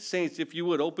Saints, if you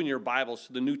would open your Bibles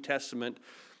to the New Testament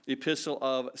epistle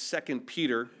of 2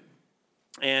 Peter.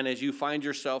 And as you find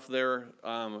yourself there,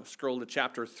 scroll to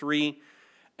chapter 3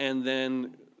 and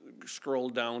then scroll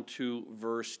down to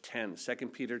verse 10. 2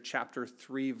 Peter chapter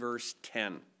 3, verse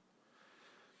 10.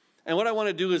 And what I want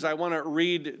to do is I want to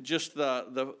read just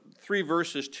the three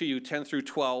verses to you, 10 through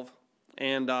 12.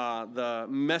 And the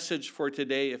message for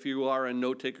today, if you are a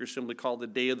note taker, simply called the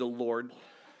Day of the Lord.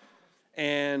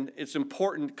 And it's an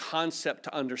important concept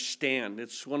to understand.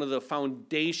 It's one of the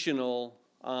foundational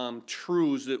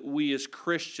truths that we as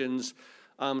Christians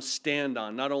stand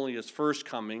on. Not only his first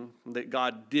coming, that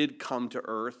God did come to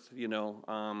earth,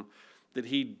 that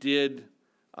he did,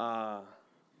 as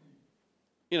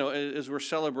we're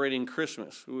celebrating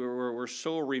Christmas, we're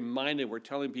so reminded, we're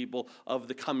telling people of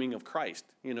the coming of Christ.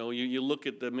 You look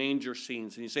at the manger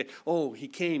scenes and you say, oh, he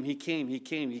came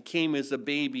as a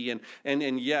baby.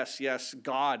 And yes,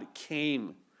 God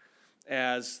came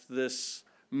as this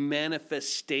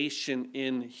manifestation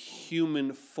in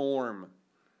human form.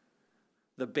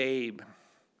 The babe,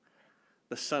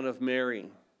 the Son of Mary,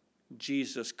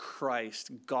 Jesus Christ,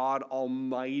 God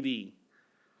Almighty.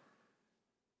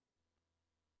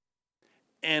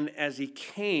 And as he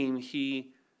came,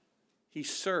 he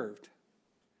served.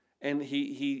 And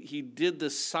he did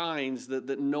the signs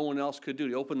that no one else could do.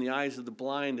 He opened the eyes of the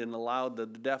blind and allowed the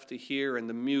deaf to hear and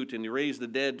the mute, and he raised the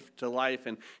dead to life,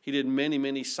 and he did many,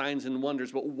 many signs and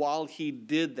wonders. But while he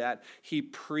did that, he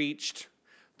preached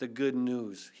the good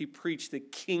news. He preached the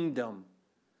kingdom.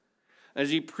 As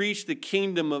he preached the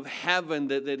kingdom of heaven,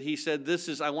 that he said,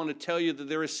 I want to tell you that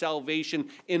there is salvation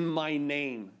in my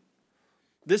name.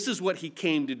 This is what he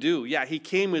came to do. Yeah, he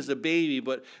came as a baby,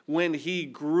 but when he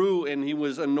grew and he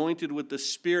was anointed with the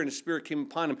Spirit, and the Spirit came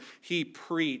upon him, he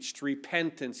preached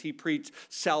repentance. He preached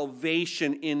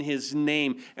salvation in his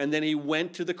name. And then he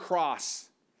went to the cross,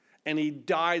 and he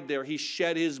died there. He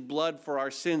shed his blood for our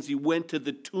sins. He went to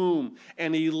the tomb,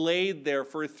 and he laid there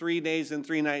for 3 days and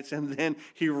 3 nights, and then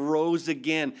he rose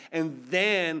again. And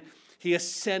then he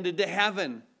ascended to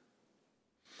heaven.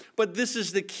 But this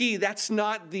is the key. That's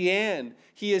not the end.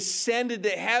 He ascended to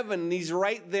heaven, and he's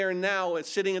right there now,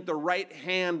 sitting at the right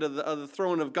hand of the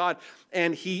throne of God,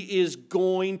 and he is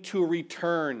going to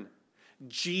return.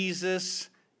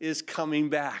 Jesus is coming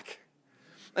back.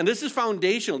 And this is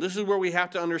foundational. This is where we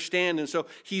have to understand. And so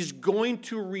he's going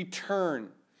to return.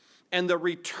 And the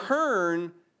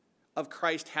return of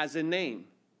Christ has a name,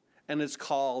 and it's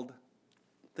called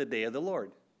the Day of the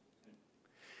Lord.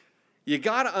 You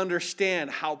got to understand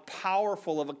how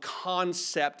powerful of a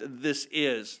concept this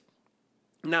is.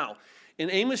 Now,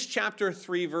 in Amos chapter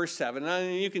 3, verse 7,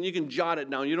 you can jot it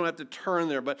down. You don't have to turn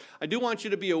there, but I do want you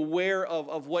to be aware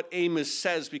of what Amos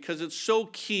says, because it's so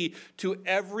key to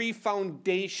every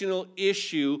foundational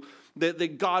issue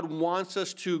that God wants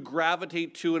us to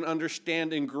gravitate to and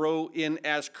understand and grow in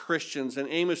as Christians. And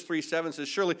Amos 3:7 says,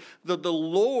 surely the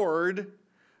Lord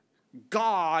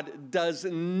God does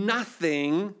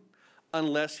nothing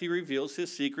unless he reveals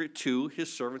his secret to his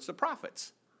servants, the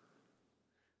prophets.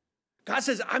 God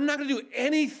says, I'm not going to do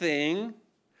anything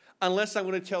unless I'm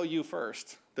going to tell you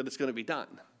first that it's going to be done.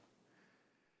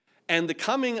 And the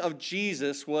coming of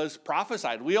Jesus was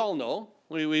prophesied. We all know.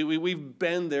 We've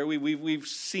been there. We've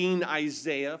seen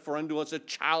Isaiah. For unto us a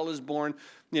child is born.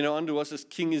 Unto us a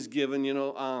king is given.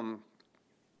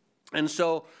 And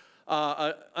so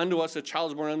unto us a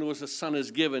child is born, unto us a son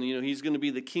is given. He's going to be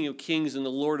the King of kings and the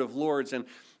Lord of lords. And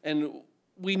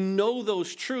we know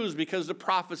those truths because the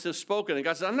prophets have spoken. And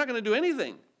God said, I'm not going to do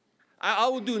anything. I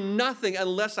will do nothing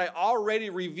unless I already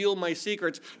reveal my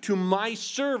secrets to my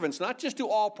servants, not just to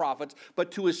all prophets,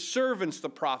 but to his servants, the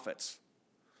prophets,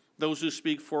 those who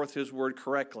speak forth his word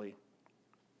correctly.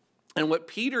 And what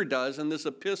Peter does in this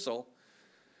epistle,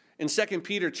 in 2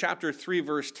 Peter chapter 3,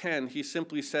 verse 10, he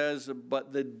simply says,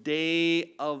 but the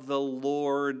day of the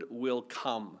Lord will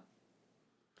come.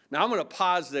 Now, I'm going to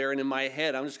pause there, and in my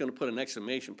head, I'm just going to put an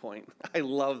exclamation point. I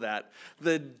love that.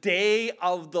 The day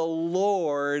of the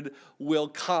Lord will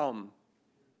come.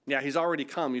 Yeah, he's already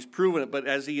come. He's proven it. But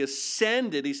as he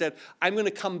ascended, he said, I'm going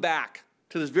to come back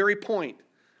to this very point.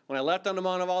 When I left on the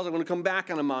Mount of Olives, I'm going to come back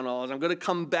on the Mount of Olives. I'm going to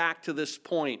come back to this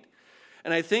point.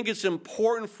 And I think it's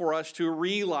important for us to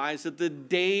realize that the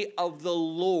day of the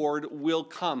Lord will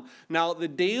come. Now, the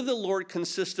day of the Lord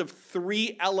consists of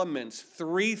 3 elements,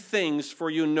 3 things for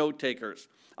you note takers.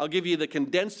 I'll give you the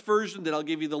condensed version, then I'll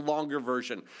give you the longer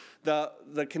version. The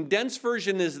condensed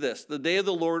version is this. The day of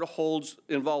the Lord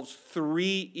involves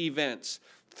 3 events,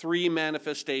 3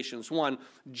 manifestations. 1,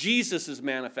 Jesus is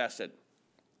manifested.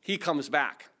 He comes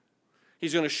back.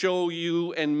 He's going to show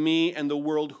you and me and the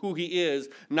world who he is,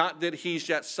 not that he's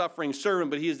that suffering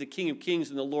servant, but he is the King of Kings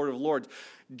and the Lord of Lords.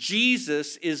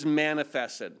 Jesus is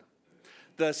manifested.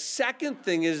 The second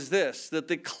thing is this, that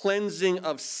the cleansing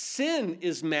of sin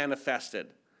is manifested.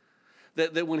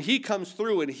 That when he comes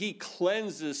through and he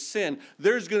cleanses sin,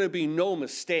 there's going to be no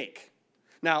mistake.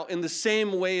 Now, in the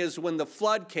same way as when the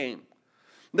flood came,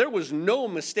 there was no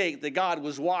mistake that God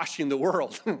was washing the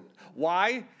world.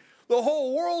 Why? The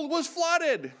whole world was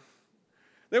flooded.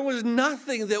 There was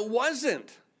nothing that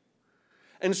wasn't.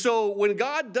 And so when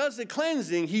God does the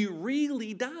cleansing, he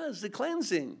really does the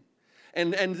cleansing.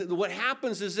 And what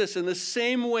happens is this, in the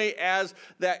same way as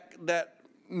that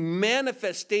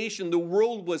manifestation, the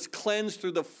world was cleansed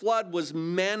through the flood, was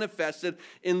manifested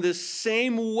in the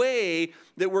same way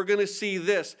that we're going to see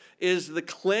this, is the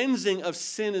cleansing of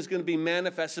sin is going to be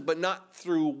manifested, but not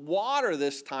through water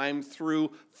this time,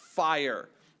 through fire.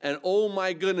 And oh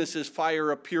my goodness, is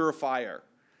fire a purifier.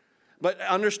 But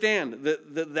understand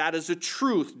that is a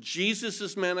truth. Jesus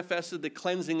is manifested, the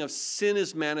cleansing of sin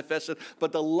is manifested.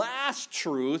 But the last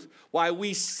truth, why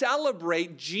we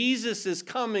celebrate Jesus is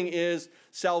coming, is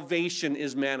salvation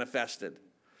is manifested.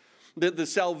 The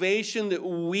salvation that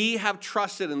we have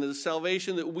trusted in, the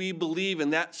salvation that we believe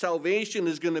in, that salvation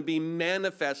is going to be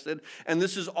manifested. And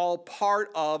this is all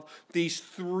part of these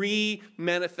three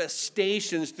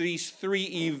manifestations, these three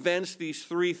events, these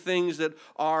three things that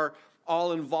are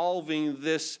all involving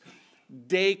this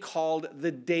day called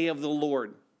the Day of the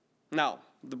Lord. Now,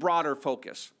 the broader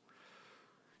focus.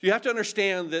 You have to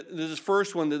understand that this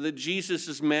first one, that Jesus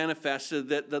is manifested,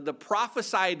 that the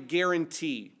prophesied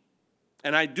guarantee,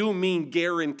 and I do mean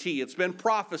guarantee. It's been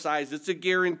prophesied. It's a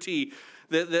guarantee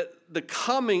that the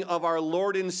coming of our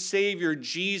Lord and Savior,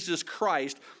 Jesus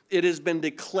Christ, it has been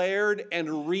declared and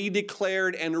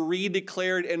redeclared and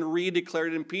redeclared and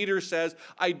redeclared. And Peter says,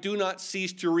 I do not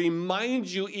cease to remind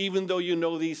you, even though you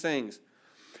know these things.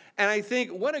 And I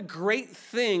think what a great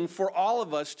thing for all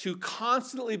of us to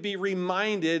constantly be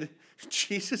reminded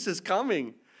Jesus is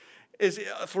coming. Is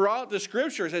throughout the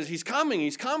scripture it says he's coming,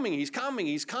 he's coming, he's coming,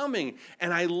 he's coming.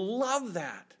 And I love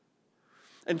that.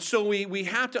 And so we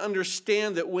have to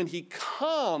understand that when he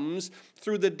comes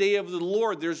through the day of the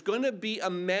Lord, there's going to be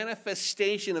a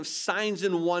manifestation of signs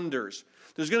and wonders.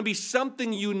 There's going to be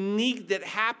something unique that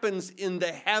happens in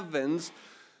the heavens.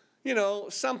 You know,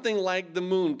 something like the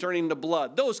moon turning to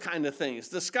blood, those kind of things.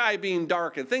 The sky being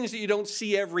darkened, things that you don't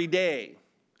see every day.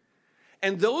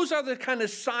 And those are the kind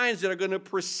of signs that are going to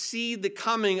precede the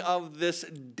coming of this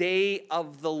day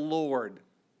of the Lord.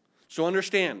 So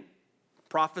understand,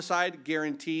 prophesied,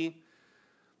 guarantee,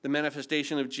 the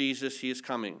manifestation of Jesus, he is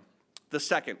coming. The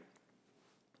second,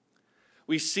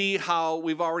 we see how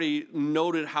we've already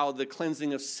noted how the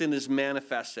cleansing of sin is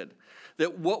manifested.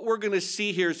 That what we're going to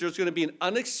see here is there's going to be an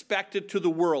unexpected to the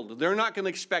world. They're not going to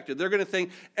expect it. They're going to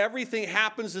think everything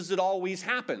happens as it always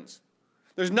happens.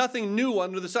 There's nothing new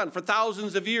under the sun. For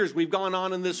thousands of years, we've gone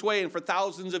on in this way, and for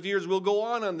thousands of years, we'll go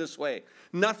on this way.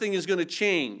 Nothing is going to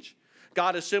change.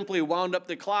 God has simply wound up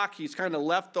the clock. He's kind of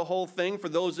left the whole thing for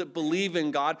those that believe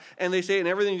in God. And they say, and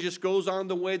everything just goes on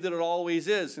the way that it always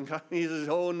is. And God, he says,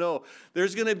 oh no.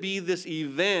 There's going to be this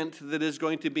event that is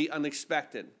going to be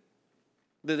unexpected.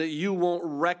 That you won't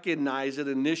recognize it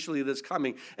initially that's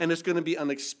coming. And it's going to be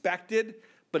unexpected,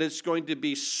 but it's going to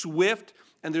be swift.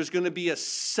 And there's going to be a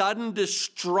sudden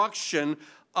destruction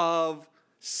of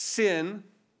sin,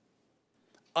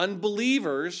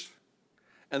 unbelievers,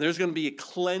 and there's going to be a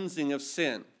cleansing of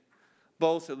sin.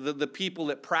 Both the people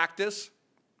that practice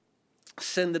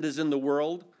sin that is in the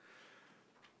world,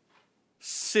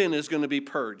 sin is going to be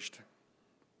purged.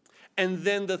 And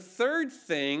then the third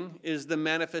thing is the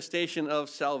manifestation of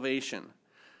salvation.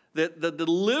 That the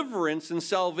deliverance and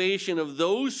salvation of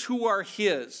those who are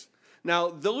his. Now,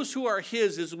 those who are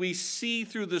his, as we see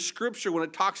through the scripture when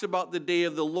it talks about the day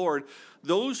of the Lord,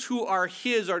 those who are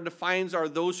his are defined are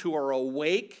those who are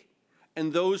awake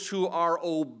and those who are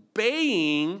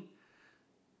obeying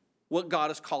what God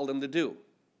has called them to do.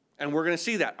 And we're going to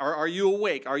see that. Are you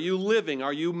awake? Are you living?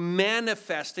 Are you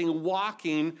manifesting,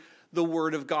 walking the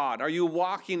word of God? Are you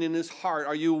walking in his heart?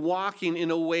 Are you walking in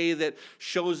a way that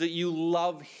shows that you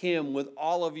love him with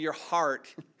all of your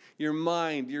heart, your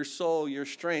mind, your soul, your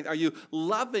strength? Are you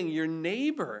loving your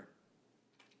neighbor?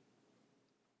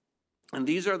 And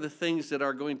these are the things that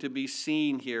are going to be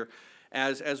seen here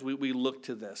as we look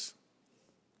to this.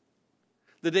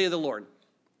 The day of the Lord.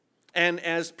 And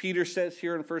as Peter says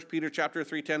here in 1 Peter chapter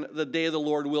 3:10, the day of the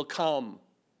Lord will come.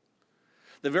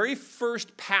 The very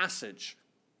first passage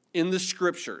in the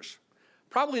scriptures,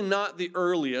 probably not the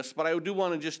earliest, but I do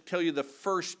want to just tell you the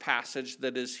first passage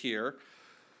that is here.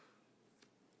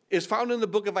 is found in the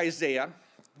book of Isaiah,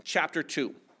 chapter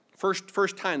 2.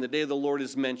 First time the day of the Lord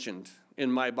is mentioned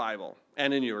in my Bible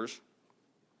and in yours.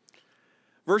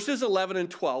 Verses 11 and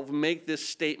 12 make this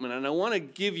statement, and I want to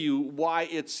give you why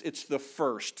it's the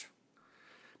first.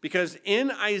 Because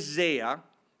in Isaiah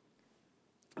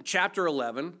chapter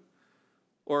 11,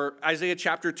 or Isaiah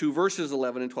chapter 2, verses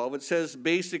 11 and 12, it says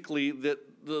basically that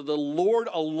the Lord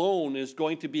alone is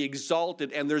going to be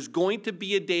exalted, and there's going to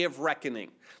be a day of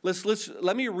reckoning.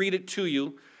 Let me read it to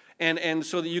you, and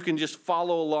so that you can just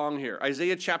follow along here.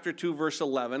 Isaiah chapter 2, verse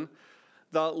 11.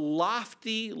 The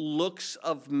lofty looks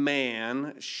of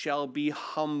man shall be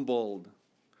humbled.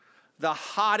 The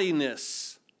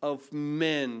haughtiness of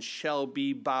men shall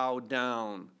be bowed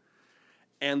down.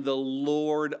 And the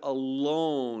Lord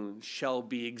alone shall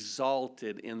be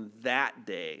exalted in that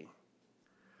day.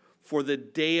 For the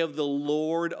day of the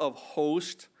Lord of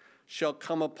hosts shall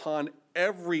come upon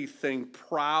everything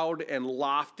proud and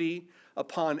lofty,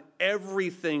 upon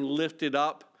everything lifted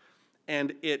up,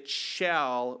 and it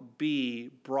shall be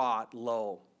brought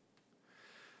low.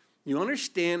 You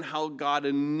understand how God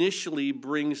initially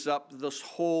brings up this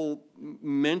whole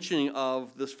mentioning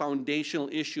of this foundational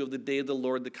issue of the day of the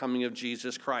Lord, the coming of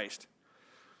Jesus Christ.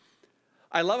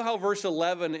 I love how verse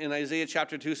 11 in Isaiah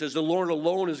chapter 2 says the Lord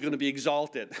alone is going to be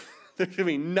exalted. There's going to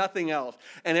be nothing else.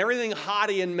 And everything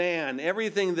haughty in man,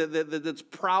 everything that's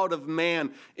proud of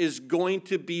man is going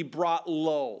to be brought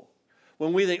low.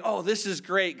 When we think, oh, this is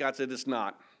great, God said it's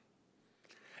not.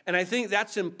 And I think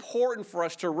that's important for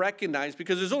us to recognize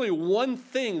because there's only one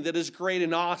thing that is great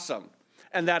and awesome,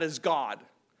 and that is God.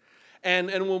 And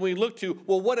when we look to,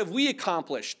 well, what have we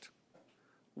accomplished?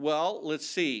 Well, let's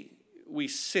see. We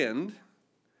sinned.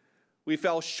 We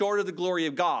fell short of the glory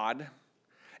of God,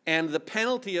 and the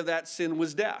penalty of that sin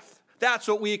was death. That's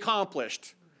what we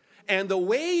accomplished. And the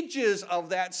wages of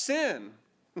that sin,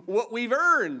 what we've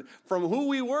earned from who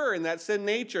we were in that sin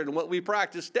nature and what we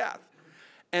practiced, death.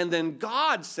 And then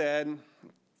God said,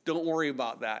 don't worry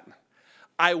about that.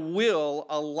 I will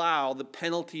allow the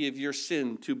penalty of your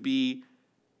sin to be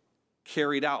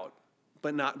carried out,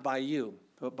 but not by you,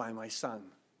 but by my Son.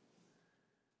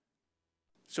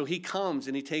 So he comes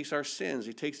and he takes our sins,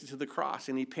 he takes it to the cross,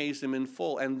 and he pays them in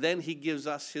full, and then he gives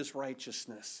us his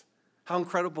righteousness. How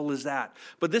incredible is that?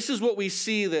 But this is what we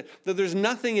see, that there's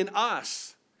nothing in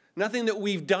us, nothing that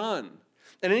we've done.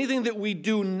 And anything that we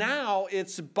do now,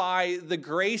 it's by the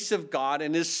grace of God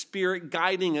and his Spirit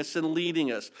guiding us and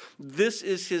leading us. This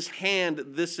is his hand,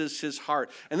 this is his heart.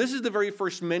 And this is the very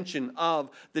first mention of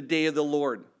the day of the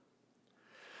Lord.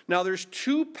 Now, there's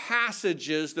two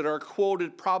passages that are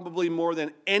quoted probably more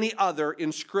than any other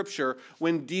in Scripture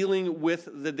when dealing with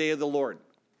the day of the Lord.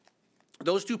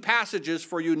 Those two passages,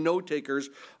 for you note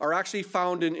takers, are actually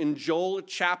found in Joel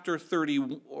chapter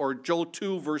 30, or Joel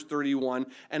 2, verse 31,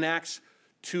 and Acts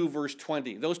 2, verse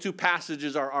 20. Those two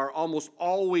passages are almost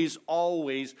always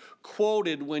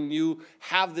quoted when you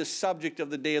have this subject of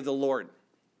the day of the Lord.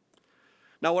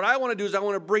 Now, what I want to do is I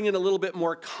want to bring in a little bit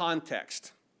more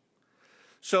context.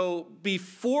 So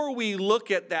before we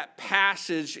look at that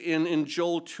passage in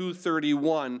Joel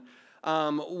 2:31,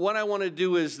 what I want to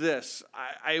do is this.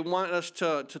 I want us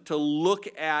to look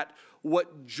at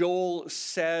what Joel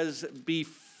says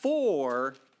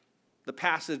before the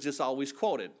passage is always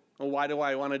quoted. Well, why do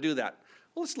I want to do that?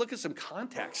 Well, let's look at some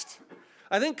context.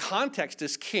 I think context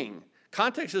is king.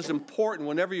 Context is important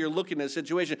whenever you're looking at a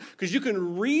situation, because you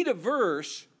can read a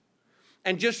verse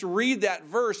and just read that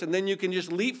verse, and then you can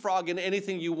just leapfrog into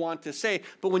anything you want to say.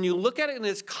 But when you look at it in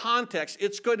its context,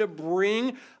 it's going to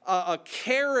bring a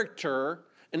character,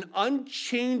 an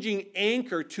unchanging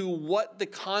anchor to what the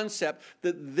concept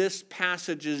that this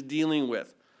passage is dealing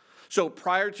with. So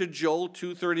prior to Joel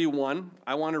 2:31,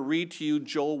 I want to read to you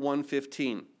Joel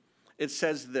 1:15. It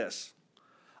says this: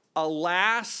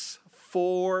 Alas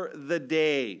for the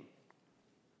day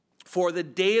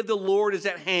of the Lord is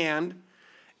at hand.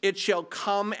 It shall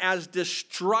come as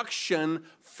destruction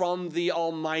from the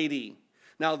Almighty.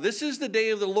 Now, this is the day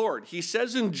of the Lord. He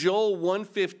says in Joel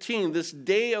 1:15, this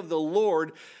day of the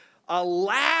Lord,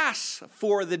 alas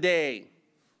for the day.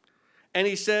 And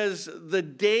he says, the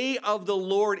day of the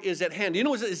Lord is at hand. You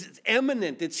know, it's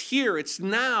imminent. It's here. It's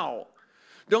now.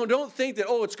 Don't think that,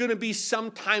 it's going to be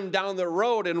sometime down the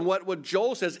road. And what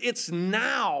Joel says, it's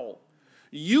now.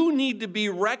 You need to be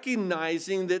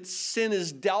recognizing that sin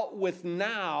is dealt with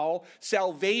now.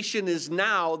 Salvation is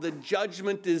now. The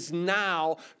judgment is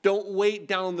now. Don't wait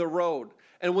down the road.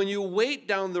 And when you wait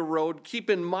down the road, keep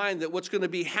in mind that what's going to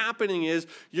be happening is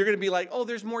you're going to be like,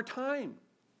 there's more time.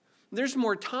 There's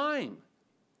more time.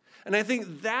 And I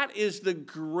think that is the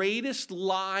greatest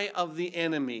lie of the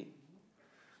enemy,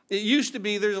 It used to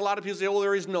be, there's a lot of people say, oh,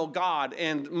 there is no God.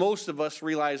 And most of us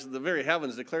realize that the very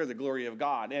heavens declare the glory of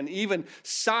God. And even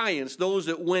science, those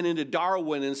that went into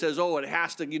Darwin and says, oh, it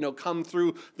has to, come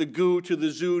through the goo to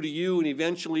the zoo to you, and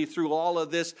eventually through all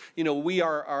of this, we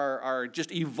are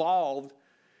just evolved.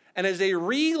 And as they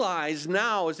realize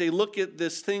now, as they look at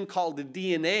this thing called the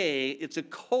DNA, it's a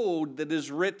code that is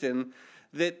written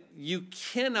that you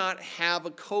cannot have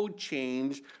a code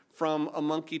change from a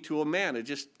monkey to a man. It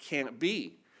just can't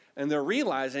be. And they're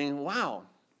realizing, wow,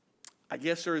 I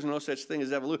guess there is no such thing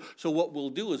as evolution. So what we'll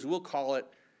do is we'll call it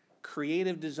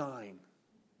creative design.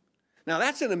 Now,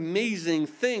 that's an amazing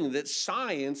thing that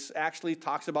science actually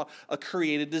talks about, a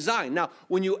creative design. Now,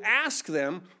 when you ask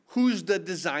them, who's the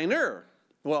designer?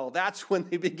 Well, that's when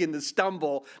they begin to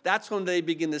stumble. That's when they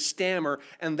begin to stammer.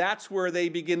 And that's where they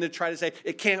begin to try to say,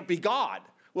 it can't be God.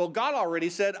 Well, God already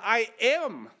said, I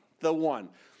am the one.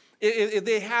 If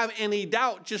they have any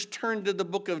doubt, just turn to the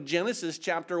book of Genesis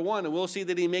chapter 1, and we'll see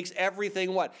that he makes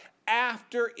everything what?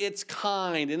 After its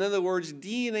kind. In other words,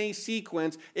 DNA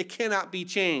sequence, it cannot be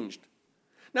changed.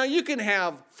 Now, you can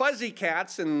have fuzzy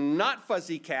cats and not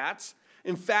fuzzy cats.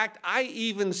 In fact, I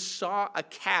even saw a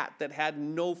cat that had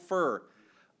no fur.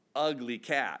 Ugly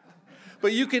cat.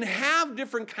 But you can have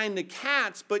different kind of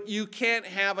cats, but you can't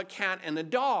have a cat and a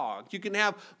dog. You can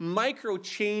have micro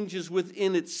changes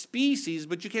within its species,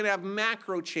 but you can't have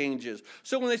macro changes.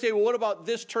 So when they say, well, what about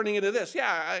this turning into this?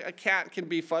 Yeah, a cat can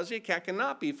be fuzzy, a cat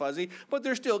cannot be fuzzy, but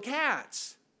they're still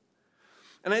cats.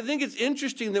 And I think it's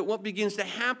interesting that what begins to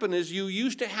happen is you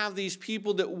used to have these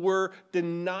people that were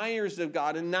deniers of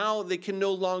God, and now they can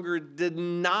no longer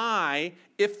deny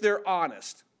if they're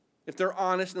honest. If they're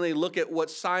honest and they look at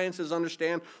what sciences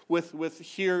understand with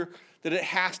here, that it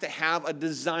has to have a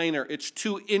designer. It's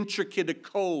too intricate a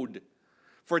code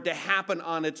for it to happen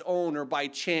on its own or by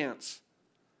chance.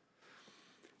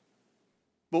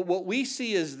 But what we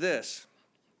see is this.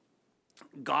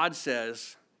 God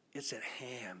says it's at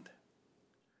hand.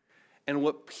 And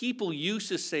what people used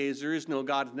to say is there is no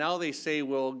God. Now they say,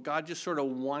 well, God just sort of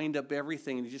wind up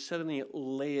everything and he just suddenly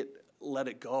let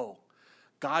it go.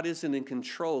 God isn't in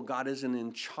control. God isn't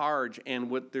in charge. And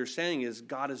what they're saying is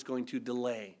God is going to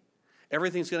delay.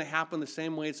 Everything's going to happen the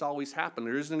same way it's always happened.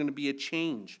 There isn't going to be a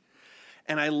change.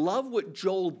 And I love what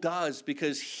Joel does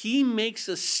because he makes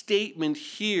a statement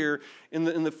here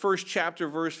in the first chapter,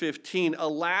 verse 15.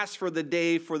 Alas for the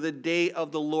day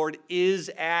of the Lord is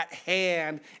at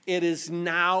hand. It is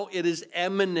now, it is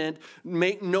imminent.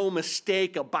 Make no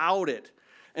mistake about it.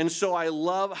 And so I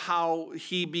love how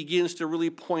he begins to really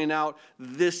point out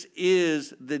this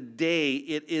is the day,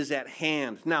 it is at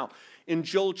hand. Now, in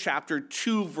Joel chapter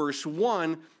 2, verse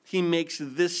 1, he makes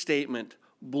this statement.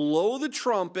 Blow the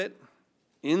trumpet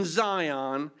in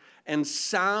Zion and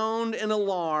sound an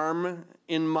alarm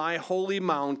in my holy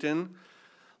mountain.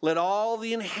 Let all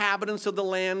the inhabitants of the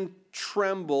land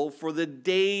tremble, for the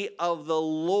day of the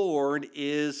Lord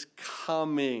is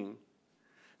coming.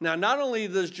 Now, not only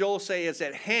does Joel say it's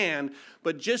at hand,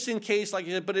 but just in case, like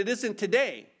he said, but it isn't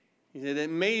today. He said it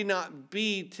may not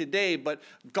be today, but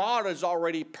God has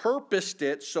already purposed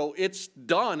it, so it's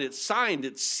done, it's signed,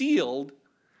 it's sealed.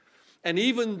 And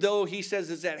even though he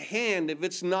says it's at hand, if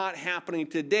it's not happening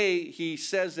today, he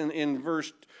says in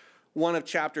verse 1 of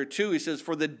chapter 2, he says,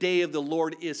 for the day of the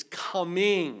Lord is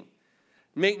coming.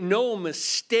 Make no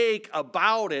mistake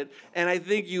about it. And I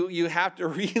think you have to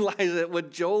realize that what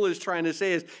Joel is trying to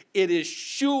say is it is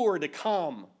sure to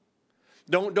come.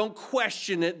 Don't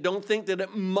question it. Don't think that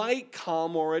it might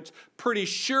come or it's pretty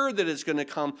sure that it's going to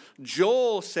come.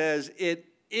 Joel says it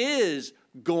is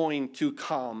going to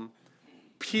come,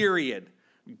 period.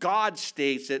 God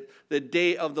states it. The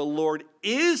day of the Lord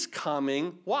is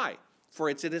coming. Why? For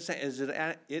it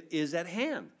is at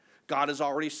hand. God has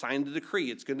already signed the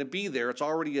decree. It's going to be there. It's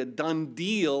already a done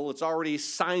deal. It's already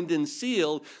signed and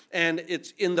sealed. And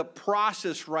it's in the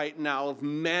process right now of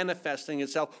manifesting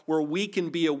itself where we can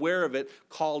be aware of it,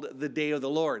 called the day of the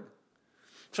Lord.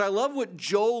 So I love what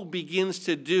Joel begins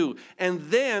to do. And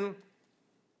then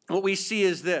what we see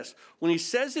is this. When he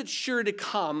says it's sure to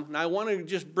come, and I want to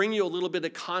just bring you a little bit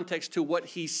of context to what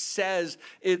he says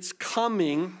it's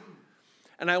coming.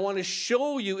 And I want to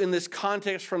show you in this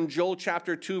context from Joel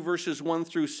chapter 2, verses 1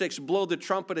 through 6. Blow the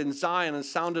trumpet in Zion and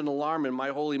sound an alarm in my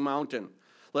holy mountain.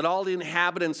 Let all the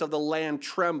inhabitants of the land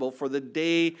tremble, for the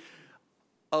day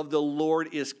of the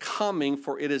Lord is coming,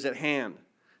 for it is at hand.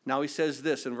 Now he says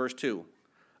this in verse 2.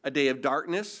 A day of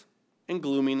darkness and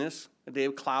gloominess, a day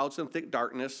of clouds and thick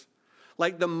darkness.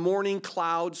 Like the morning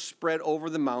clouds spread over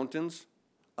the mountains,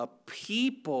 a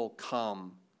people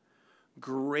come,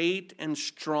 great and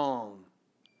strong.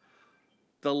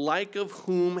 the like of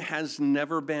whom has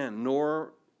never been,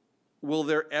 nor will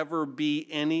there ever be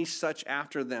any such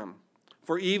after them.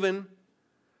 For even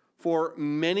for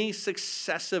many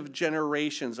successive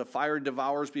generations, a fire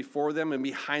devours before them, and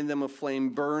behind them a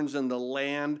flame burns, and the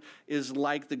land is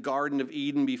like the Garden of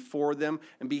Eden before them,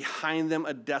 and behind them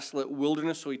a desolate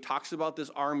wilderness. So he talks about this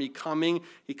army coming.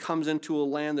 He comes into a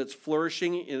land that's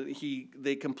flourishing.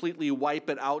 They completely wipe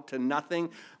it out to nothing.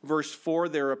 Verse 4,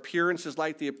 their appearance is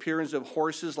like the appearance of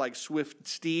horses, like swift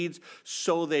steeds,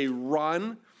 so they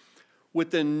run.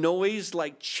 With the noise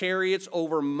like chariots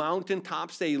over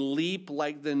mountaintops, they leap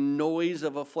like the noise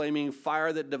of a flaming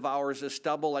fire that devours the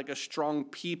stubble, like a strong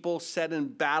people set in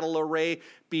battle array.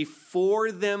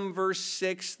 Before them, verse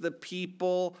 6, the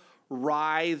people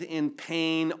writhe in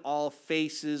pain. All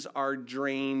faces are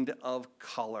drained of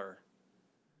color.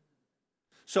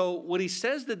 So what he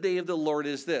says the day of the Lord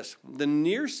is this. The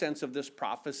near sense of this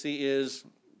prophecy is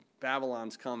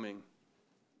Babylon's coming.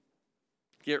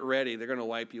 Get ready. They're going to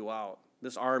wipe you out.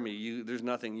 This army, there's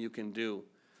nothing you can do.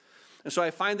 And so I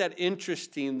find that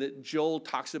interesting that Joel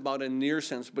talks about a near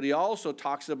sense, but he also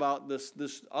talks about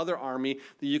this other army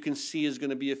that you can see is going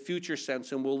to be a future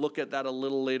sense, and we'll look at that a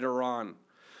little later on.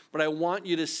 But I want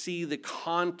you to see the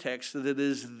context that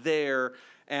is there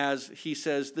as he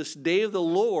says, this day of the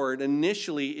Lord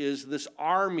initially is this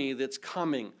army that's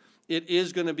coming. It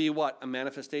is going to be what? A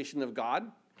manifestation of God.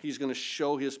 He's going to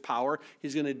show his power.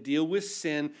 He's going to deal with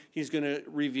sin. He's going to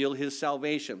reveal his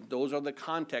salvation. Those are the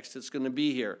contexts that's going to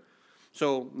be here.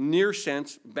 So near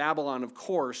sense, Babylon, of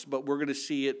course, but we're going to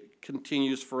see it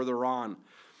continues further on.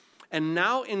 And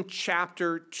now in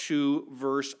chapter 2,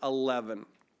 verse 11,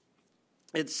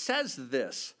 it says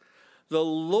this, the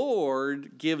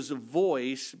Lord gives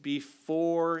voice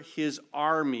before his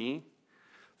army,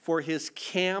 for his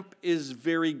camp is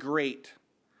very great.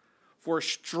 For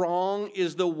strong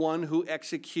is the one who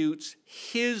executes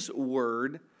his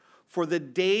word. For the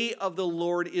day of the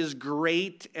Lord is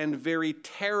great and very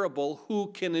terrible. Who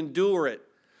can endure it?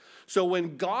 So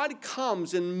when God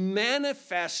comes and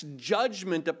manifests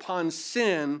judgment upon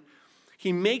sin,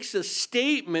 he makes a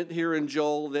statement here in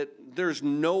Joel that there's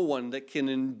no one that can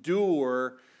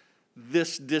endure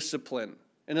this discipline.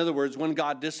 In other words, when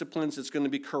God disciplines, it's going to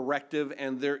be corrective,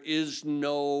 and there is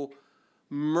no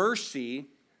mercy.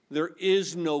 There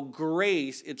is no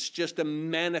grace. It's just a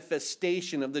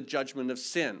manifestation of the judgment of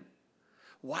sin.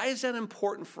 Why is that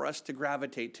important for us to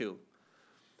gravitate to?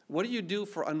 What do you do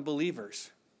for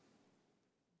unbelievers?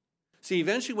 See,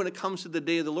 eventually when it comes to the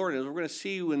day of the Lord, and we're going to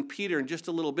see you in Peter in just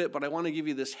a little bit, but I want to give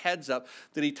you this heads up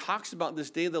that he talks about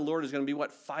this day of the Lord is going to be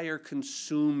what? Fire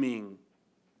consuming.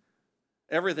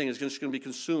 Everything is just going to be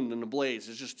consumed in a blaze.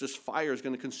 It's just fire is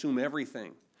going to consume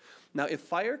everything. Now, if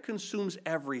fire consumes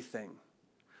everything,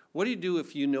 what do you do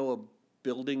if you know a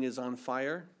building is on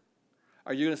fire?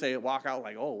 Are you going to say, walk out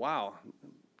like, oh, wow,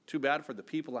 too bad for the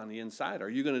people on the inside? Or are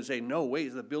you going to say, no,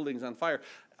 wait, the building's on fire?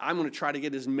 I'm going to try to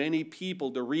get as many people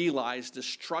to realize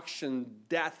destruction,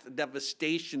 death,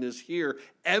 devastation is here,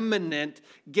 imminent.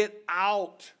 Get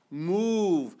out,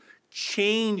 move,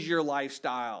 change your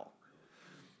lifestyle.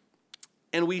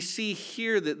 And we see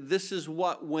here that this is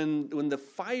what, when the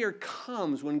fire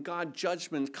comes, when God's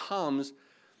judgment comes,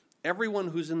 everyone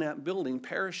who's in that building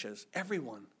perishes.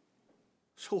 Everyone.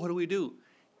 So what do?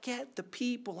 Get the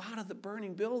people out of the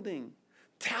burning building.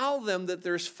 Tell them that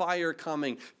there's fire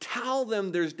coming. Tell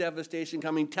them there's devastation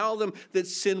coming. Tell them that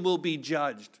sin will be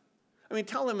judged. I mean,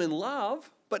 tell them in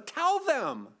love, but tell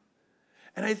them.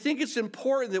 And I think it's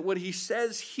important that what he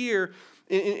says here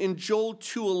in Joel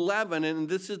 2:11, and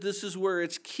this is where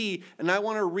it's key, and I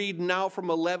want to read now from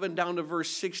 11 down to verse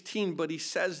 16, but he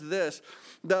says this,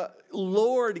 the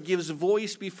Lord gives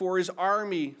voice before his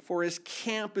army, for his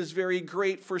camp is very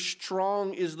great, for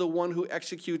strong is the one who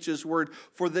executes his word.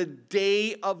 For the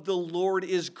day of the Lord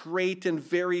is great and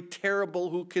very terrible,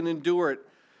 who can endure it?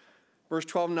 Verse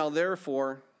 12, now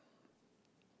therefore,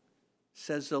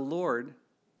 says the Lord,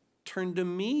 turn to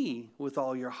me with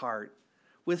all your heart,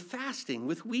 with fasting,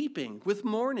 with weeping, with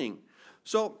mourning.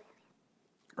 So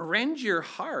rend your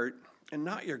heart and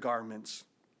not your garments.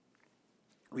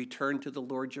 Return to the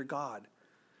Lord your God,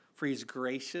 for he's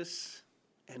gracious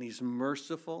and he's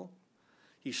merciful.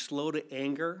 He's slow to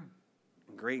anger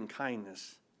and great in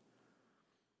kindness.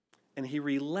 And he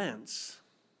relents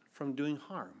from doing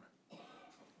harm. You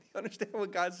understand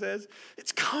what God says?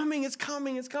 It's coming, it's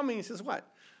coming, it's coming. He says what?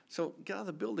 So get out of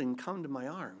the building and come to my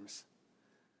arms.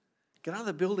 Get out of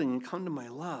the building and come to my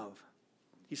love.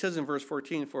 He says in verse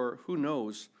 14, for who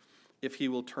knows if he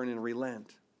will turn and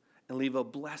relent and leave a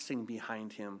blessing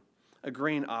behind him, a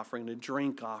grain offering, a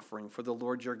drink offering for the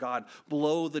Lord your God.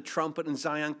 Blow the trumpet in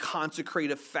Zion, consecrate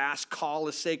a fast, call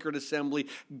a sacred assembly,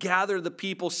 gather the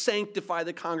people, sanctify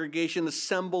the congregation,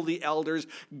 assemble the elders,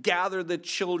 gather the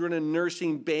children and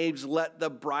nursing babes, let the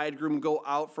bridegroom go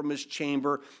out from his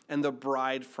chamber and the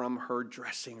bride from her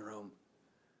dressing room.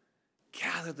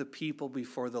 Gather the people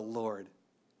before the Lord.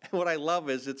 And what I love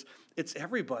is it's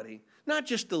everybody. Not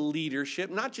just the leadership,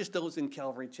 not just those in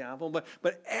Calvary Chapel,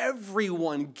 but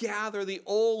everyone. Gather the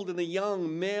old and the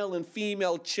young, male and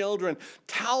female children.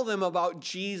 Tell them about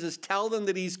Jesus. Tell them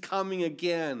that he's coming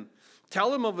again.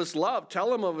 Tell them of his love. Tell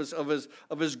them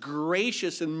of his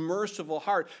gracious and merciful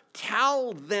heart.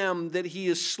 Tell them that he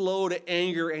is slow to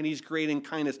anger and he's great in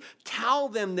kindness. Tell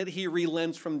them that he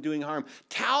relents from doing harm.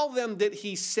 Tell them that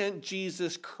he sent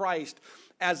Jesus Christ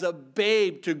as a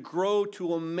babe to grow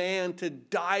to a man, to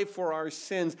die for our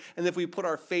sins, and if we put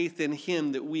our faith in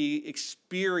him, that we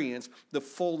experience the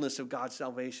fullness of God's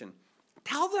salvation.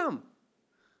 Tell them.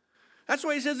 That's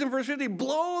why he says in verse 50,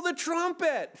 blow the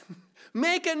trumpet,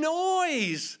 make a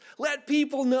noise, let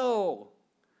people know.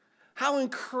 How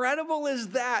incredible is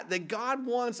that God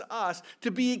wants us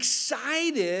to be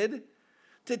excited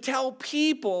to tell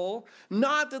people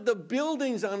not that the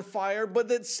building's on fire, but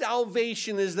that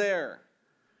salvation is there.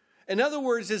 In other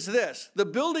words, is this: the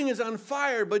building is on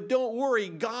fire, but don't worry,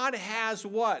 God has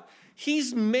what?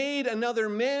 He's made another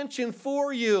mansion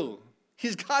for you.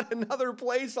 He's got another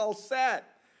place all set.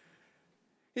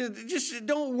 Just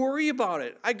don't worry about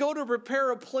it. I go to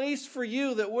prepare a place for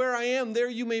you, that where I am, there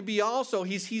you may be also.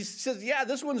 He says, yeah,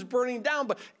 this one's burning down,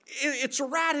 but it's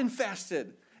rat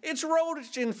infested. It's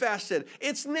roach infested.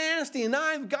 It's nasty, and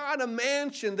I've got a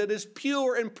mansion that is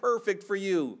pure and perfect for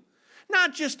you.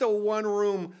 Not just a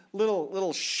one-room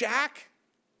little shack.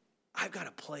 I've got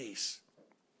a place.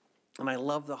 And I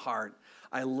love the heart.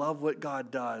 I love what God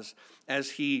does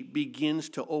as he begins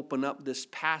to open up this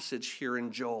passage here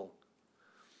in Joel.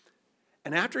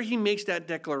 And after he makes that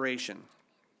declaration,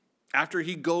 after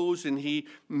he goes and he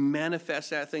manifests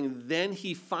that thing, then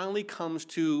he finally comes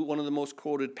to one of the most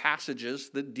quoted passages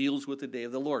that deals with the day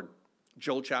of the Lord.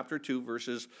 Joel chapter 2,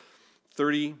 verses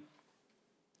 30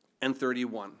 and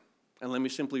 31. And let me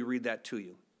simply read that to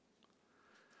you.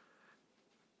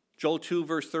 Joel 2,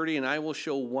 verse 30, and I will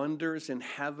show wonders in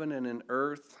heaven and in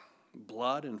earth,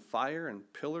 blood and fire and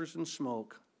pillars and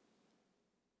smoke.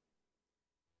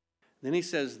 Then he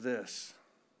says this: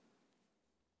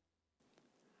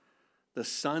 the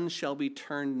sun shall be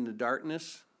turned into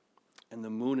darkness and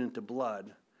the moon into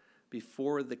blood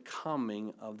before the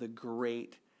coming of the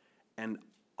great and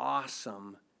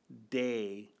awesome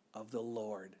day of the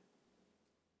Lord.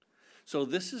 So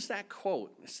this is that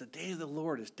quote. It's the day of the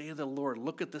Lord. It's the day of the Lord.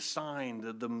 Look at the sign.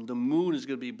 The moon is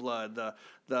going to be blood.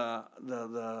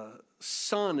 The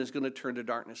sun is going to turn to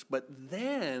darkness. But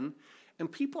then,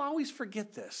 and people always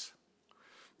forget this,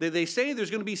 they say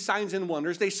there's going to be signs and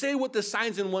wonders. They say what the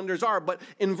signs and wonders are. But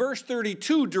in verse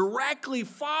 32, directly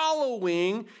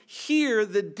following here,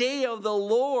 the day of the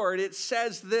Lord, it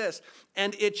says this: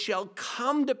 and it shall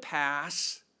come to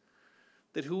pass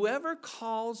that whoever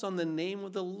calls on the name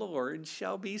of the Lord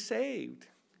shall be saved.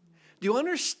 Do you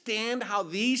understand how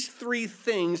these three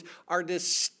things are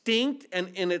distinct and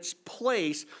in its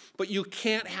place, but you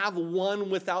can't have one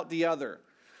without the other?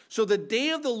 So the day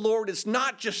of the Lord is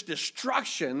not just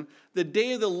destruction. The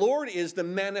day of the Lord is the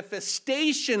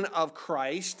manifestation of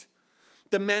Christ,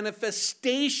 the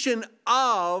manifestation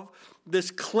of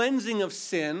this cleansing of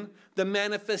sin, the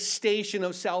manifestation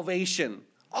of salvation.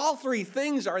 All three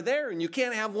things are there, and you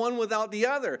can't have one without the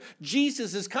other.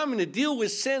 Jesus is coming to deal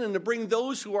with sin and to bring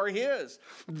those who are his.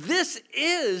 This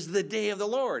is the day of the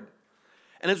Lord.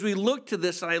 And as we look to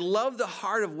this, and I love the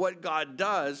heart of what God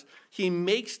does, he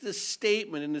makes this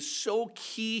statement, and is so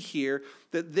key here,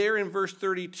 that there in verse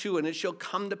 32, and it shall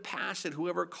come to pass that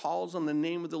whoever calls on the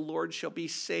name of the Lord shall be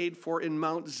saved, for in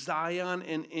Mount Zion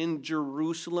and in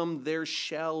Jerusalem there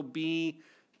shall be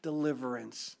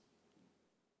deliverance.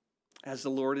 As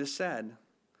the Lord has said,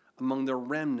 among the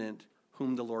remnant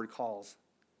whom the Lord calls.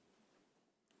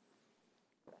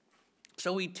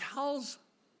 So he tells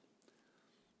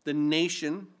the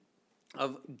nation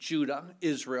of Judah,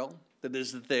 Israel, that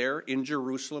is there in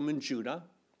Jerusalem and Judah,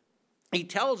 he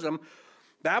tells them,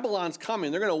 Babylon's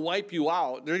coming. They're going to wipe you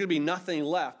out. There's going to be nothing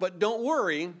left. But don't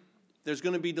worry, there's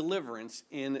going to be deliverance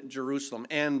in Jerusalem.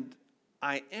 And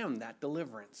I am that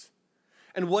deliverance.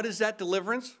 And what is that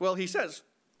deliverance? Well, he says,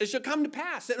 it shall come to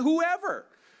pass that whoever,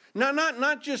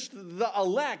 not just the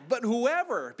elect, but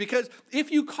whoever, because if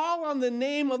you call on the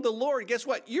name of the Lord, guess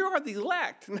what? You are the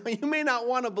elect. Now, you may not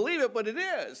want to believe it, but it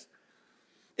is.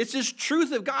 It's this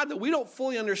truth of God that we don't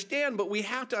fully understand, but we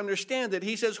have to understand that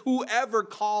he says, whoever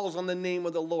calls on the name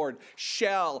of the Lord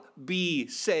shall be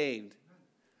saved.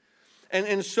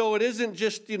 And so it isn't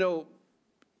just, no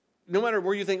matter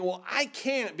where you think, well, I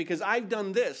can't because I've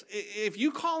done this. If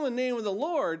you call on the name of the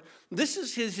Lord, this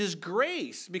is his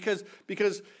grace, because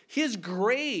his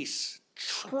grace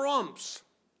trumps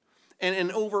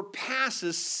and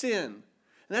overpasses sin.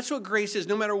 And that's what grace is.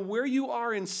 No matter where you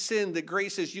are in sin, that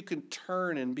grace is you can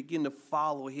turn and begin to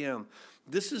follow him.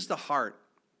 This is the heart.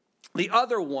 The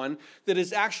other one that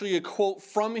is actually a quote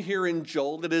from here in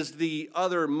Joel, that is the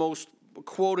other most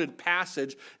quoted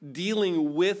passage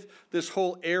dealing with this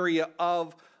whole area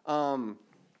of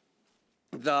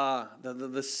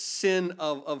the sin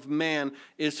of man,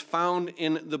 is found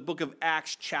in the book of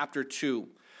Acts chapter 2.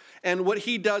 And what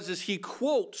he does is he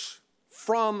quotes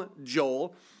from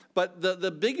Joel, but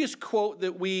the biggest quote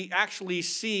that we actually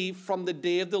see from the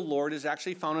day of the Lord is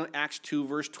actually found in Acts 2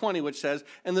 verse 20, which says,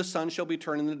 "And the sun shall be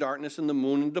turned into darkness and the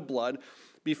moon into blood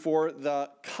before the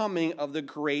coming of the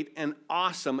great and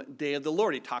awesome day of the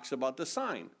Lord." He talks about the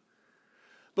sign.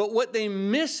 But what they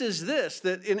miss is this,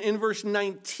 that in verse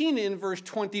 19, in verse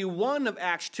 21 of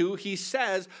Acts 2, he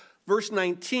says, verse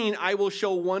 19, "I will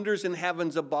show wonders in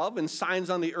heavens above and signs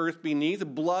on the earth beneath,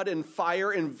 blood and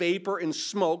fire and vapor and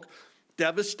smoke,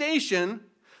 devastation.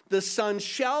 The sun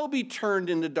shall be turned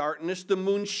into darkness, the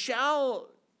moon shall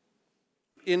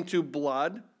into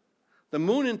blood, the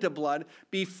moon into blood,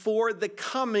 before the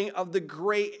coming of the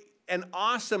great and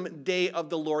awesome day of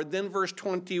the Lord." Then verse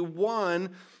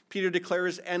 21, Peter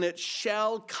declares, "And it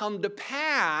shall come to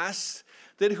pass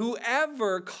that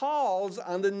whoever calls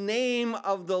on the name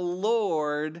of the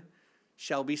Lord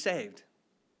shall be saved."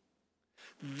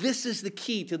 This is the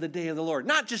key to the day of the Lord.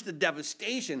 Not just the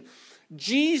devastation.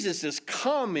 Jesus is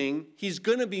coming. He's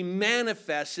going to be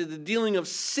manifested. The dealing of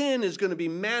sin is going to be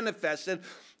manifested.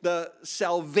 The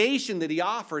salvation that he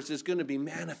offers is going to be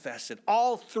manifested.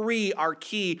 All three are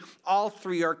key. All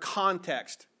three are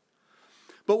context.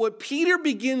 But what Peter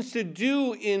begins to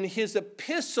do in his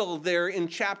epistle there in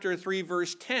chapter 3,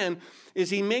 verse 10,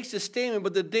 is he makes a statement,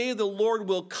 "But the day of the Lord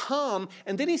will come."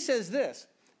 And then he says this,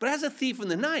 "But as a thief in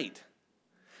the night."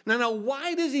 Now,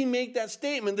 why does he make that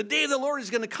statement? The day of the Lord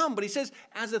is going to come, but he says,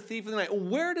 "as a thief in the night."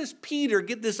 Where does Peter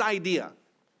get this idea?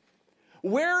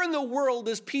 Where in the world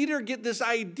does Peter get this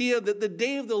idea that the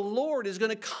day of the Lord is going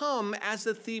to come as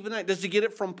a thief in the night? Does he get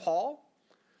it from Paul?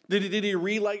 Did he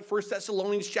read like 1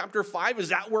 Thessalonians chapter 5? Is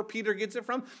that where Peter gets it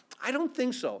from? I don't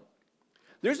think so.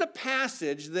 There's a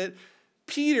passage that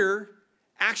Peter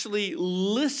actually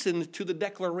listened to the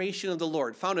declaration of the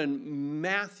Lord, found in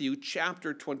Matthew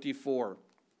chapter 24.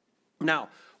 Now,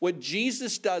 what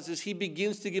Jesus does is he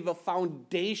begins to give a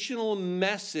foundational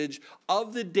message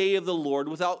of the day of the Lord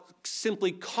without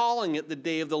simply calling it the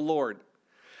day of the Lord.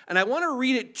 And I want to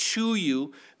read it to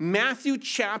you. Matthew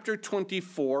chapter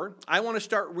 24. I want to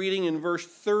start reading in verse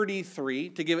 33.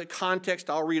 To give it context,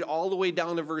 I'll read all the way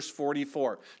down to verse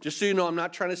 44. Just so you know, I'm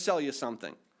not trying to sell you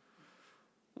something.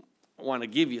 I want to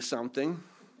give you something.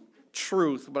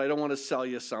 Truth, but I don't want to sell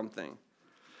you something.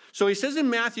 So he says in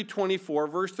Matthew 24,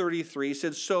 verse 33, he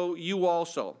said, "So you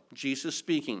also," Jesus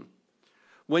speaking,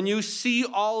 "when you see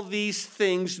all these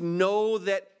things, know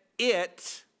that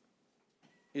it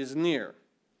is near."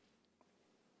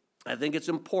 I think it's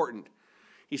important.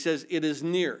 He says, it is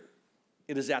near.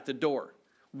 It is at the door.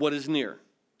 What is near?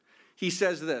 He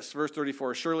says this, verse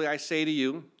 34, "Surely I say to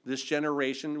you, this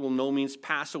generation will no means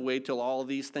pass away till all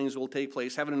these things will take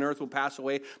place. Heaven and earth will pass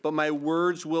away, but my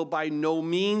words will by no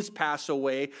means pass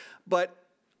away. But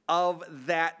of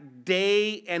that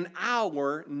day and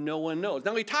hour, no one knows."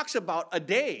 Now he talks about a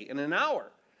day and an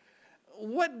hour.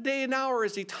 What day and hour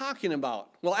is he talking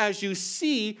about? Well, as you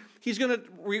see, he's going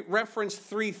to reference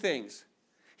three things.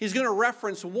 He's going to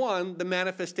reference, one, the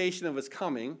manifestation of his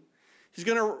coming. He's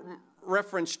going to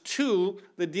reference, two,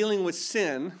 the dealing with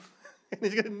sin. And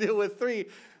he's going to deal with, three,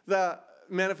 the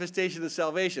manifestation of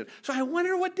salvation. So I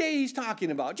wonder what day he's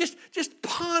talking about. Just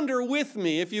ponder with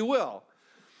me, if you will.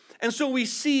 And so we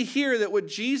see here that what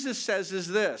Jesus says is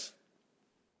this: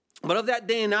 "But of that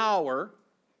day and hour,"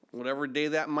 whatever day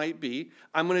that might be,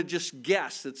 I'm going to just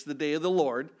guess it's the day of the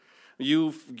Lord.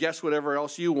 You guess whatever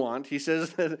else you want. He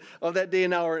says that of that day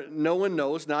and hour, no one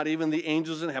knows, not even the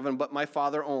angels in heaven, but my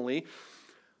Father only.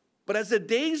 "But as the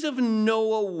days of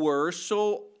Noah were,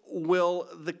 so will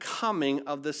the coming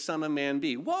of the Son of Man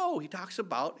be." Whoa, he talks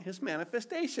about his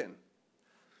manifestation.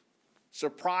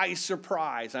 Surprise,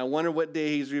 surprise. I wonder what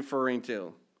day he's referring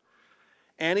to.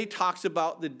 And he talks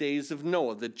about the days of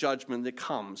Noah, the judgment that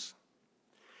comes.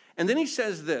 And then he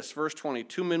says this, verse 20,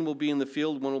 2 men will be in the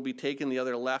field, one will be taken, the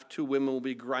other left. 2 women will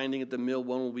be grinding at the mill,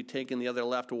 one will be taken, the other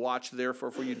left. Watch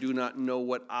therefore, for you do not know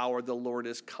what hour the Lord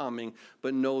is coming.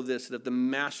 But know this, that if the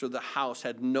master of the house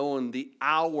had known the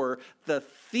hour the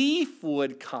thief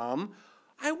would come.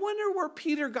 I wonder where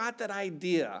Peter got that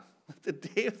idea. The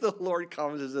day of the Lord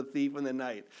comes as a thief in the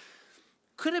night.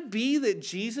 Could it be that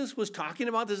Jesus was talking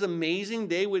about this amazing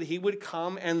day when he would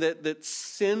come and that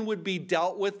sin would be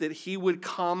dealt with, that he would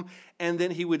come and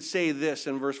then he would say this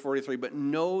in verse 43, but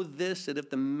know this, that if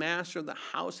the master of the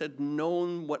house had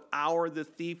known what hour the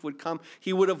thief would come,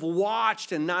 he would have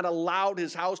watched and not allowed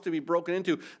his house to be broken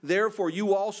into. Therefore,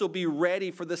 you also be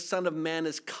ready, for the Son of Man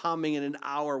is coming in an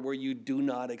hour where you do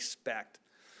not expect.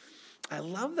 I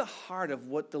love the heart of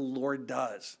what the Lord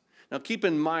does. Now, keep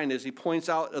in mind, as he points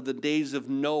out of the days of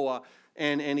Noah,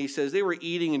 and he says they were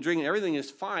eating and drinking, everything is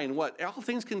fine. What? All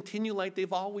things continue like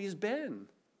they've always been.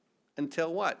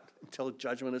 Until what? Until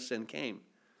judgment of sin came.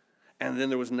 And then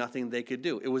there was nothing they could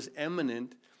do. It was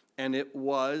imminent, and it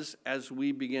was, as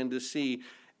we begin to see,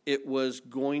 it was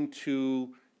going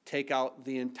to take out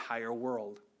the entire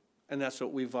world. And that's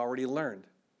what we've already learned.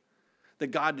 That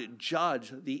God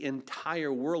judged the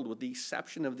entire world with the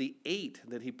exception of the 8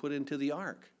 that he put into the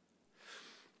ark.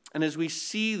 And as we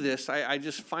see this, I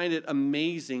just find it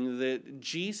amazing that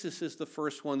Jesus is the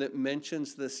first one that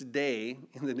mentions this day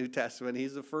in the New Testament.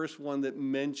 He's the first one that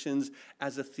mentions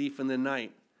as a thief in the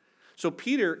night. So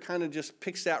Peter kind of just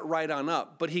picks that right on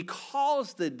up. But he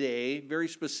calls the day, very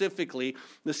specifically,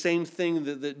 the same thing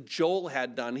that Joel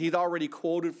had done. He'd already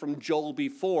quoted from Joel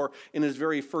before in his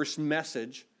very first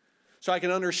message. So I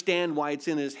can understand why it's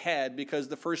in his head, because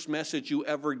the first message you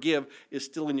ever give is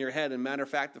still in your head. And matter of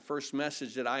fact, the first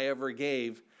message that I ever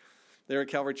gave there at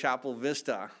Calvary Chapel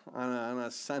Vista on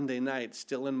a Sunday night,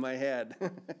 still in my head.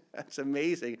 That's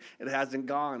amazing. It hasn't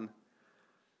gone.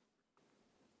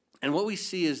 And what we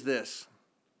see is this.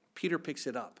 Peter picks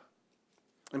it up.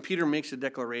 And Peter makes a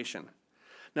declaration.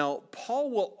 Now, Paul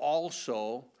will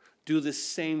also do the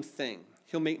same thing.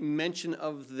 He'll make mention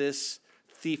of this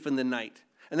thief in the night.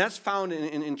 And that's found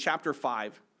in chapter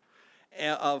 5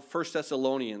 of 1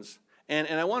 Thessalonians.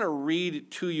 And I want to read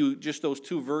to you just those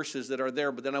 2 verses that are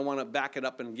there, but then I want to back it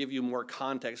up and give you more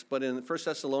context. But in 1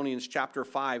 Thessalonians chapter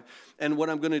 5, and what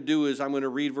I'm going to do is I'm going to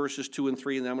read verses 2 and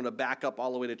 3, and then I'm going to back up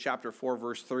all the way to chapter 4,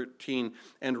 verse 13,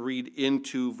 and read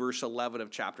into verse 11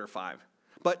 of chapter 5.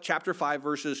 But chapter 5,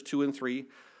 verses 2 and 3,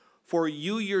 for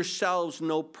you yourselves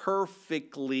know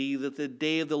perfectly that the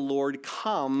day of the Lord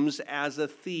comes as a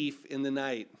thief in the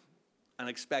night,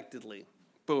 unexpectedly.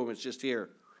 Boom, it's just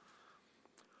here.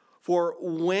 For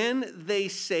when they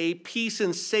say peace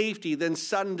and safety, then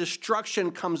sudden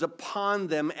destruction comes upon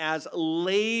them as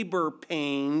labor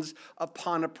pains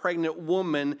upon a pregnant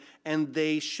woman, and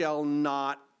they shall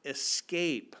not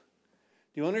escape.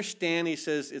 Do you understand? He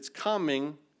says it's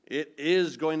coming. It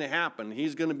is going to happen.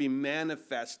 He's going to be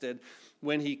manifested.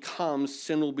 When he comes,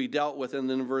 sin will be dealt with. And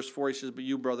then in verse 4, he says, but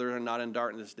you, brother, are not in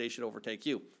darkness. They should overtake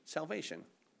you. Salvation.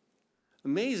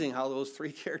 Amazing how those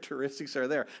 3 characteristics are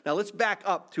there. Now let's back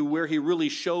up to where he really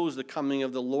shows the coming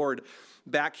of the Lord.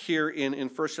 Back here in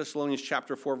 1 Thessalonians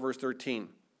chapter 4, verse 13.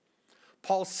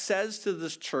 Paul says to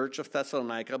this church of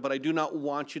Thessalonica, but I do not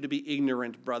want you to be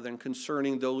ignorant, brethren,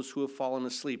 concerning those who have fallen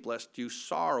asleep, lest you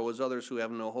sorrow as others who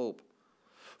have no hope.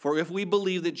 For if we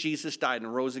believe that Jesus died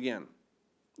and rose again,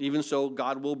 even so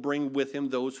God will bring with him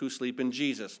those who sleep in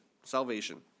Jesus.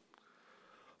 Salvation.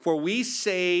 For we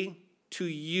say to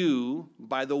you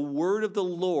by the word of the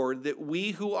Lord that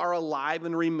we who are alive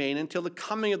and remain until the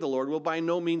coming of the Lord will by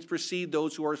no means precede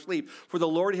those who are asleep. For the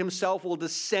Lord himself will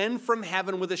descend from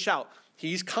heaven with a shout.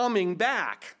 He's coming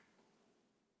back.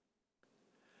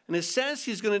 And it says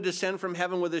he's going to descend from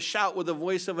heaven with a shout, with the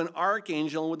voice of an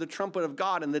archangel, and with the trumpet of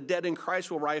God, and the dead in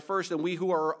Christ will rise first, and we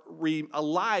who are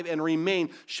alive and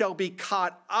remain shall be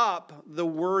caught up. The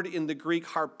word in the Greek,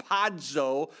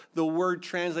 harpazo, the word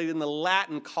translated in the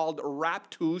Latin called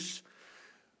raptus.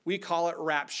 We call it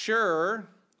rapture.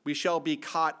 We shall be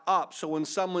caught up. So when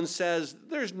someone says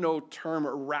there's no term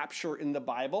rapture in the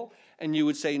Bible, and you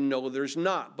would say, no, there's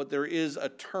not. But there is a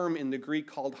term in the Greek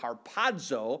called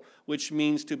harpazo, which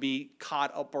means to be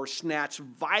caught up or snatched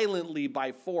violently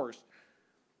by force.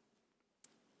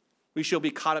 We shall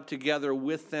be caught up together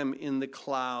with them in the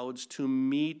clouds to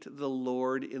meet the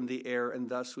Lord in the air, and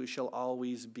thus we shall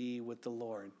always be with the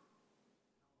Lord.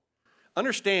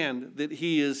 Understand that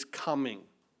he is coming.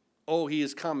 Oh, he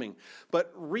is coming.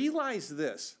 But realize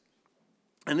this,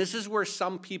 and this is where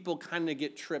some people kind of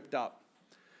get tripped up.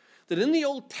 That in the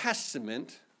Old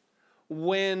Testament,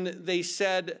 when they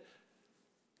said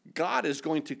God is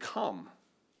going to come,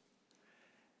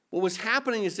 What was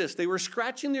happening is this. They were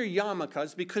scratching their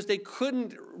yarmulkes because they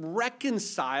couldn't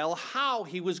reconcile how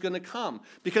he was going to come.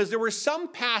 Because there were some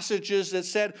passages that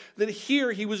said that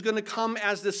here he was going to come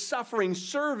as the suffering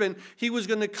servant. He was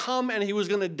going to come and he was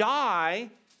going to die.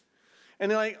 And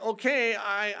they're like, okay,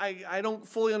 I don't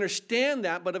fully understand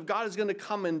that, but if God is going to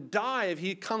come and die, if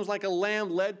he comes like a lamb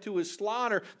led to his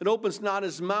slaughter that opens not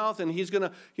his mouth, and he's going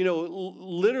to,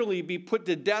 literally be put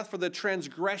to death for the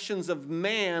transgressions of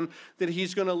man, that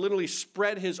he's going to literally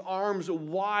spread his arms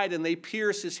wide and they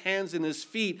pierce his hands and his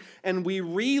feet. And we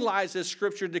realize as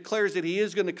Scripture declares that he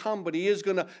is going to come, but he is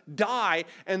going to die.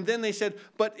 And then they said,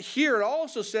 but here it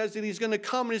also says that he's going to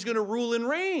come and he's going to rule and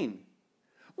reign.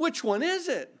 Which one is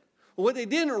it? What they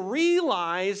didn't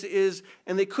realize is,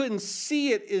 and they couldn't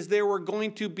see it, is there were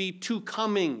going to be two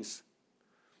comings.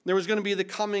 There was going to be the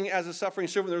coming as a suffering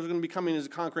servant. There was going to be coming as a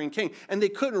conquering king. And they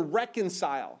couldn't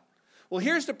reconcile. Well,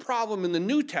 here's the problem in the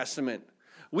New Testament.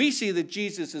 We see that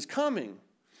Jesus is coming.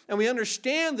 And we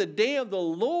understand the day of the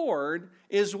Lord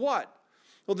is what?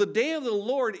 Well, the day of the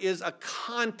Lord is a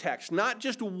context, not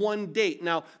just one date.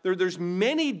 Now, there's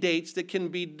many dates that can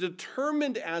be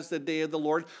determined as the day of the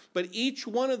Lord, but each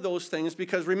one of those things,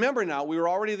 because remember now, we were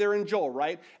already there in Joel,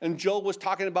 right? And Joel was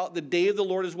talking about the day of the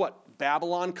Lord is what?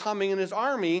 Babylon coming in his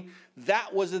army.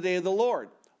 That was the day of the Lord.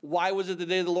 Why was it the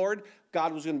day of the Lord?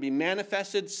 God was going to be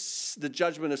manifested. The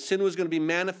judgment of sin was going to be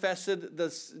manifested.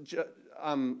 The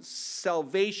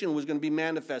salvation was going to be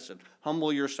manifested.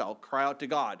 Humble yourself. Cry out to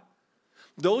God.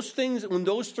 Those things, when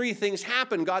those three things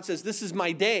happen, God says, this is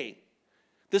my day.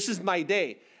 This is my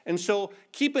day. And so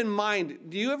keep in mind,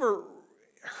 do you ever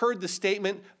heard the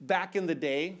statement, back in the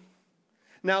day?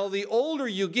 Now, the older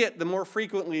you get, the more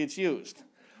frequently it's used.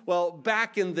 Well,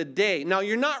 back in the day. Now,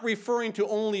 you're not referring to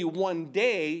only one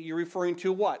day. You're referring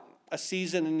to what? A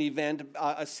season, an event,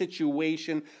 a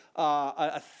situation,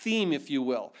 a theme, if you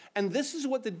will. And this is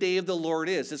what the day of the Lord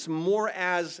is. It's more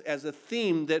as a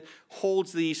theme that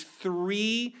holds these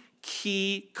three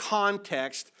key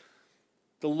contexts.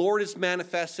 The Lord is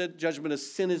manifested, judgment of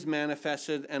sin is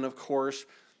manifested, and of course,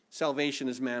 salvation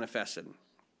is manifested.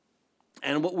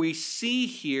 And what we see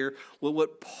here,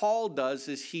 what Paul does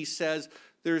is he says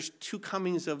there's two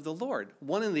comings of the Lord,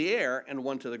 one in the air and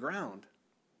one to the ground.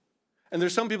 And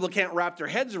there's some people who can't wrap their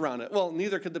heads around it. Well,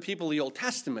 neither could the people of the Old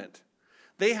Testament.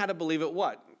 They had to believe it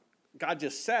what? God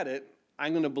just said it.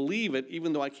 I'm going to believe it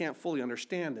even though I can't fully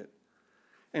understand it.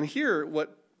 And here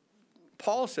what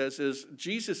Paul says is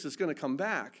Jesus is going to come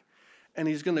back and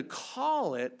he's going to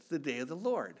call it the day of the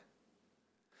Lord.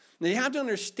 Now you have to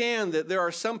understand that there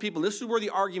are some people, this is where the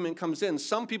argument comes in.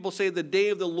 Some people say the day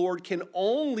of the Lord can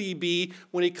only be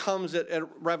when he comes at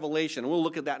Revelation. We'll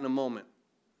look at that in a moment.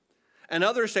 And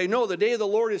others say, no, the day of the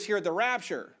Lord is here at the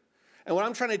rapture. And what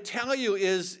I'm trying to tell you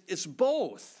is it's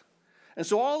both. And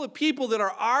so all the people that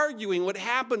are arguing, what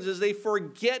happens is they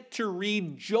forget to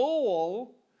read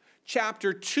Joel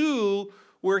chapter 2,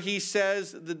 where he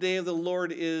says the day of the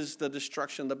Lord is the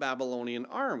destruction of the Babylonian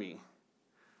army.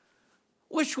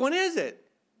 Which one is it?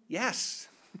 Yes.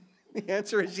 The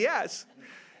answer is yes.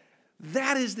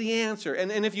 That is the answer.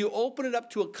 And if you open it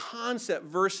up to a concept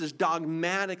versus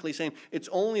dogmatically saying it's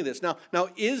only this. Now,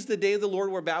 is the day of the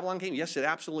Lord where Babylon came? Yes, it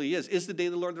absolutely is. Is the day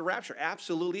of the Lord the rapture?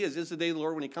 Absolutely is. Is the day of the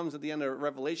Lord when he comes at the end of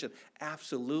Revelation?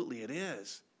 Absolutely it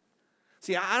is.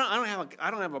 See, I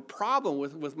don't have a problem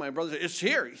with my brothers. It's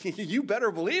here. You better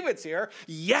believe it's here.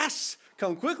 Yes,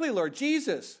 come quickly, Lord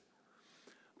Jesus.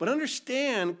 But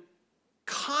understand,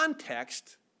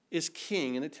 context is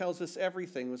king, and it tells us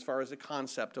everything as far as the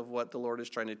concept of what the Lord is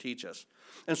trying to teach us.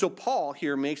 And so Paul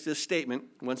here makes this statement,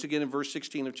 once again in verse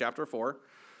 16 of chapter 4.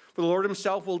 For the Lord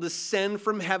himself will descend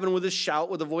from heaven with a shout,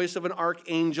 with the voice of an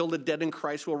archangel. The dead in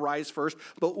Christ will rise first.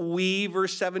 But we,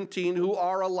 verse 17, who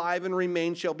are alive and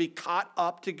remain, shall be caught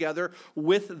up together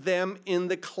with them in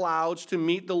the clouds to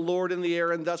meet the Lord in the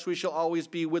air, and thus we shall always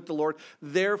be with the Lord.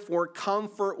 Therefore,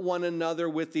 comfort one another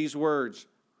with these words.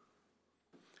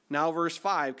 Now verse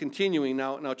 5, continuing,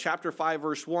 now chapter 5,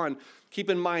 verse 1, keep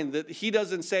in mind that he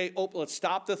doesn't say, oh, let's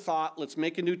stop the thought, let's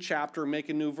make a new chapter, make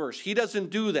a new verse. He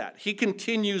doesn't do that. He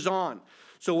continues on.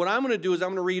 So what I'm going to do is I'm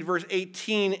going to read verse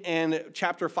 18 and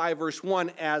chapter 5, verse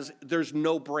 1 as there's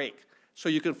no break, so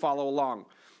you can follow along.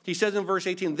 He says in verse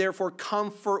 18, therefore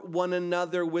comfort one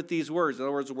another with these words. In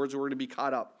other words, the words are going to be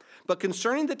caught up. But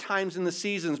concerning the times and the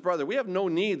seasons, brother, we have no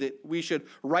need that we should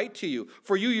write to you.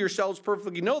 For you yourselves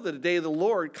perfectly know that the day of the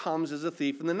Lord comes as a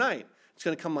thief in the night. It's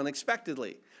going to come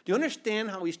unexpectedly. Do you understand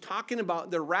how he's talking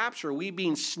about the rapture, we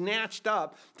being snatched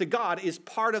up to God, is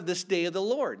part of this day of the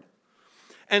Lord?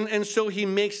 And so he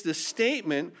makes the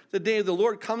statement, the day of the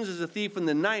Lord comes as a thief in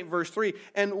the night, verse 3.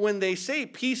 And when they say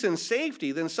peace and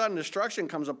safety, then sudden destruction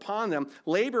comes upon them.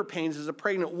 Labor pains as a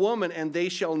pregnant woman, and they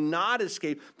shall not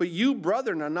escape. But you,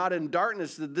 brethren, are not in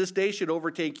darkness, that this day should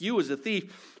overtake you as a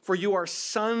thief. For you are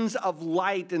sons of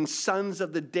light and sons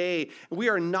of the day. We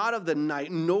are not of the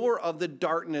night, nor of the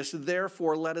darkness.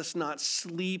 Therefore, let us not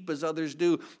sleep as others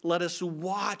do. Let us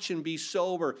watch and be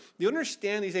sober. You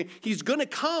understand? He's saying he's going to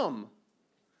come.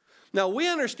 Now, we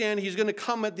understand he's going to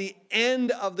come at the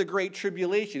end of the Great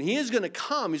Tribulation. He is going to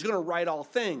come. He's going to right all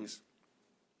things.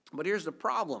 But here's the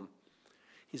problem.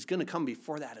 He's going to come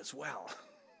before that as well.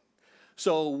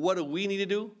 So what do we need to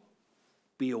do?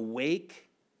 Be awake,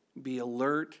 be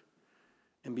alert,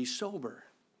 and be sober.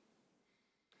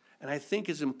 And I think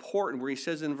it's important where he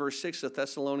says in verse 6 of 1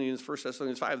 Thessalonians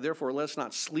 5, therefore let us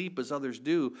not sleep as others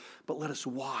do, but let us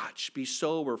watch, be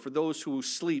sober. For those who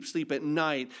sleep, sleep at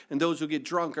night, and those who get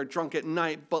drunk are drunk at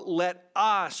night. But let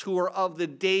us who are of the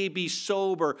day be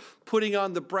sober, putting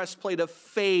on the breastplate of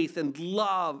faith and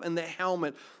love and the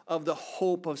helmet of the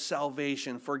hope of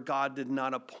salvation. For God did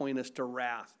not appoint us to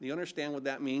wrath. Do you understand what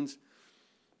that means?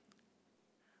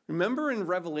 Remember in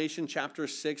Revelation chapter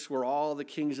 6 where all the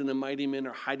kings and the mighty men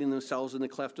are hiding themselves in the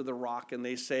cleft of the rock, and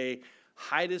they say,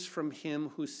 hide us from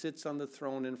him who sits on the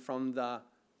throne and from the,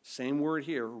 same word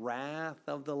here, wrath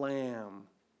of the Lamb.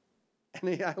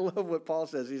 And I love what Paul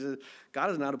says. He says, God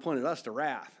has not appointed us to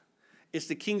wrath. It's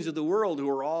the kings of the world who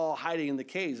are all hiding in the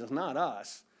caves. It's not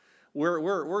us.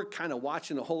 We're kind of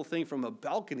watching the whole thing from a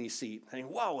balcony seat, saying,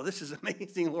 whoa, this is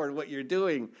amazing, Lord, what you're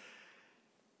doing.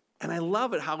 And I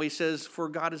love it how he says, for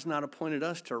God has not appointed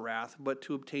us to wrath, but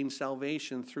to obtain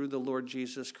salvation through the Lord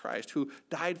Jesus Christ, who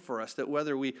died for us, that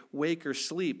whether we wake or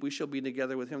sleep, we shall be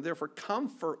together with him. Therefore,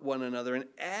 comfort one another and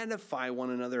edify one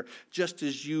another, just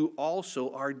as you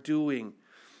also are doing.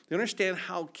 You understand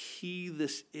how key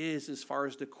this is as far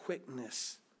as the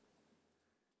quickness.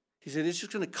 He said, it's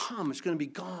just going to come. It's going to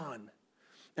be gone.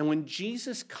 And when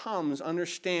Jesus comes,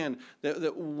 understand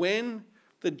that when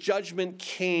the judgment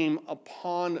came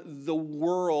upon the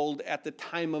world at the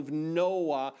time of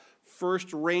Noah,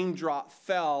 first raindrop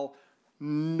fell,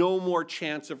 no more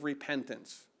chance of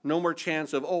repentance. No more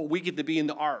chance of, we get to be in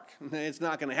the ark. It's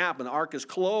not going to happen. The ark is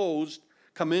closed.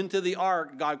 Come into the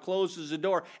ark. God closes the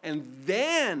door. And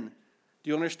then, do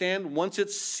you understand? Once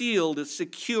it's sealed, it's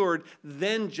secured,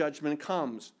 then judgment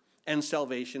comes and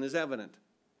salvation is evident.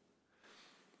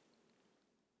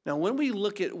 Now, when we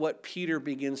look at what Peter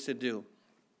begins to do,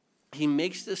 he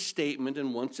makes this statement,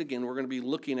 and once again, we're going to be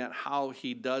looking at how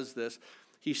he does this.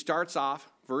 He starts off,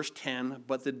 verse 10,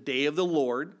 but the day of the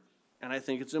Lord, and I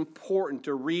think it's important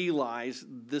to realize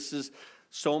this is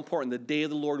so important. The day of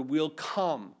the Lord will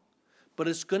come, but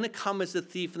it's going to come as a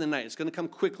thief in the night. It's going to come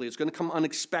quickly. It's going to come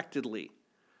unexpectedly.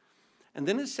 And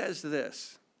then it says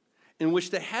this, in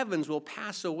which the heavens will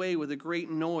pass away with a great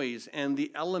noise, and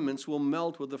the elements will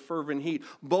melt with a fervent heat.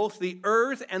 Both the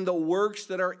earth and the works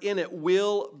that are in it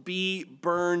will be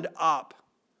burned up.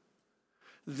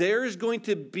 There's going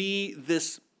to be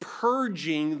this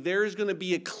purging. There's going to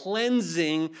be a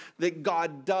cleansing that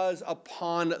God does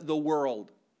upon the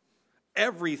world.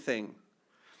 Everything.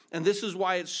 And this is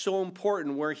why it's so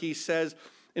important where he says,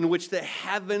 in which the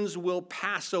heavens will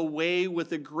pass away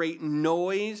with a great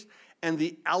noise, and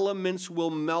the elements will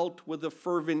melt with a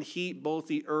fervent heat. Both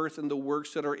the earth and the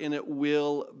works that are in it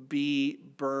will be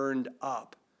burned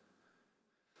up.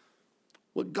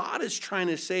 What God is trying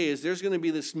to say is there's going to be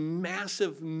this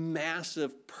massive,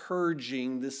 massive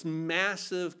purging, this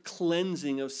massive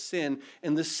cleansing of sin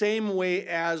in the same way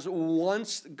as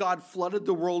once God flooded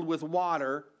the world with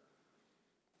water,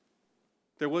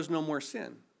 there was no more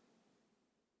sin.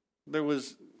 There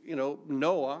was,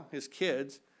 Noah, his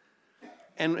kids,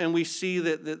 and we see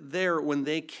that there, when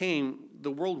they came, the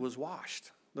world was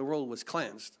washed. The world was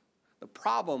cleansed. The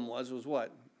problem was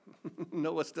what?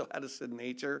 Noah still had a sin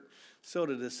nature. So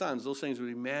did his sons. Those things would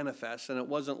be manifest. And it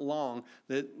wasn't long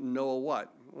that Noah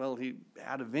what? Well, he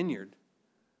had a vineyard,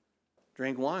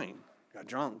 drank wine, got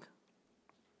drunk.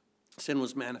 Sin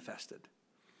was manifested.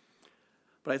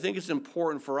 But I think it's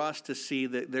important for us to see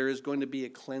that there is going to be a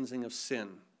cleansing of sin.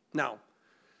 Now,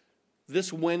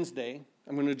 this Wednesday,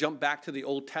 I'm going to jump back to the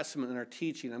Old Testament in our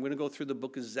teaching. I'm going to go through the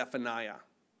book of Zephaniah.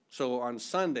 So on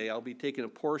Sunday, I'll be taking a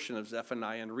portion of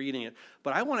Zephaniah and reading it.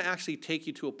 But I want to actually take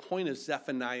you to a point of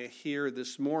Zephaniah here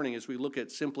this morning as we look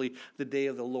at simply the day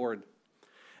of the Lord.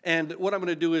 And what I'm going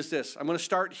to do is this. I'm going to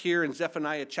start here in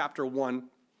Zephaniah chapter 1.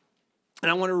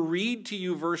 And I want to read to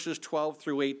you verses 12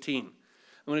 through 18. I'm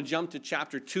going to jump to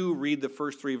chapter 2, read the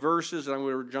first 3 verses. And I'm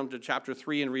going to jump to chapter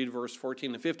 3 and read verse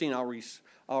 14 and 15.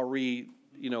 I'll read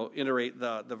iterate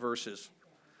the verses.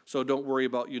 So don't worry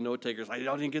about you note takers. I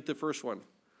didn't get the first one.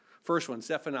 First one,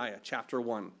 Zephaniah chapter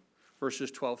 1, verses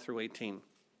 12 through 18.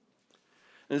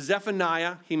 And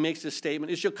Zephaniah, he makes this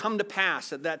statement, it shall come to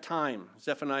pass at that time,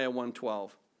 Zephaniah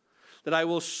 1:12, that I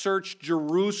will search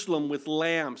Jerusalem with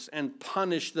lamps and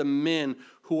punish the men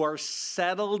who are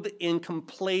settled in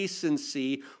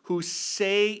complacency, who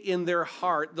say in their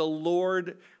heart, the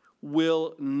Lord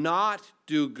will not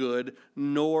do good,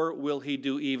 nor will he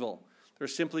do evil. They're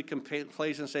simply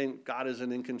complacent, saying, God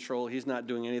isn't in control. He's not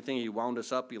doing anything. He wound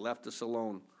us up. He left us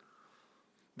alone.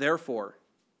 Therefore,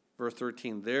 verse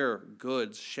 13, their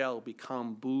goods shall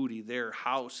become booty. Their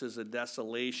house is a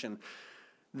desolation.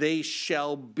 They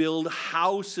shall build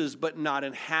houses, but not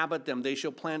inhabit them. They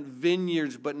shall plant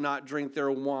vineyards, but not drink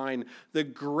their wine. The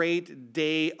great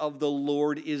day of the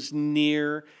Lord is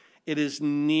near. It is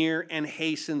near and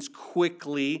hastens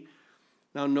quickly.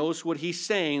 Now notice what he's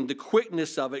saying, the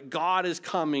quickness of it. God is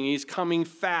coming. He's coming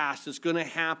fast. It's going to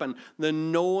happen. The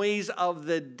noise of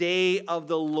the day of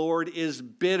the Lord is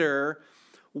bitter,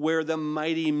 where the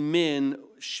mighty men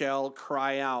shall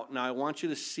cry out. Now I want you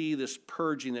to see this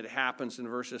purging that happens in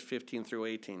verses 15 through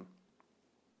 18.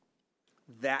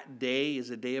 That day is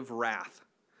a day of wrath,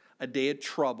 a day of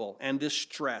trouble and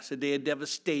distress, a day of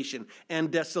devastation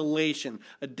and desolation,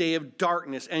 a day of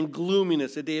darkness and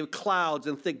gloominess, a day of clouds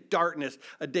and thick darkness,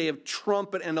 a day of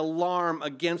trumpet and alarm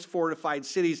against fortified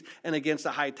cities and against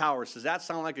the high towers. Does that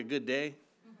sound like a good day?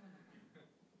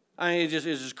 I mean, it's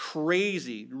just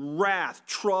crazy. Wrath,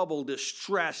 trouble,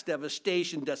 distress,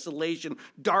 devastation, desolation,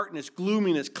 darkness,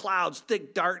 gloominess, clouds,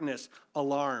 thick darkness,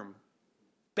 alarm.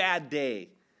 Bad day.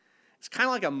 It's kind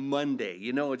of like a Monday,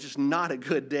 it's just not a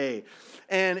good day.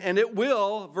 And it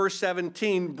will, verse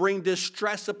 17, bring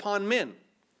distress upon men.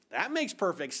 That makes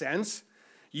perfect sense.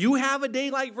 You have a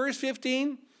day like verse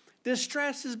 15,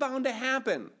 distress is bound to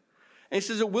happen. And he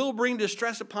says it will bring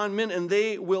distress upon men, and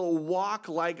they will walk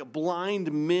like blind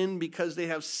men because they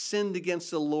have sinned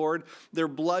against the Lord. Their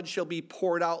blood shall be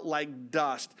poured out like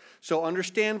dust. So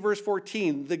understand verse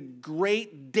 14, the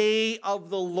great day of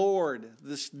the Lord.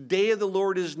 This day of the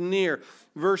Lord is near.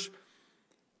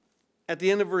 At the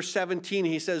end of verse 17,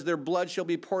 he says, their blood shall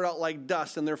be poured out like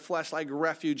dust, and their flesh like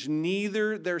refuge.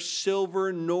 Neither their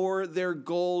silver nor their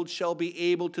gold shall be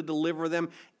able to deliver them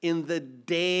in the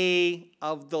day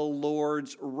of the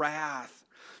Lord's wrath.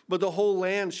 But the whole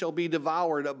land shall be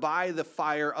devoured by the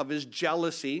fire of his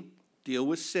jealousy. Deal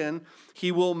with sin.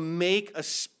 He will make a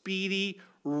speedy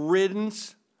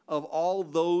riddance of all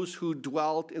those who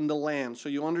dwelt in the land. So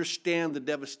you understand the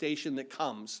devastation that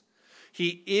comes.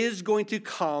 He is going to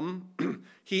come.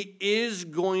 He is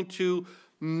going to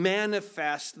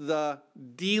manifest the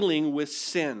dealing with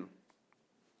sin.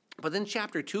 But then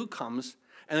chapter 2 comes,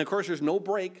 and of course there's no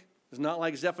break. It's not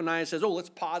like Zephaniah says, let's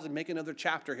pause and make another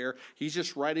chapter here. He's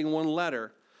just writing one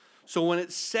letter. So when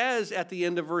it says at the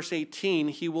end of verse 18,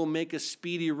 he will make a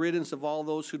speedy riddance of all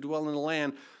those who dwell in the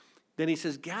land, then he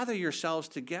says, gather yourselves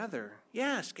together.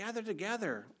 Yes, gather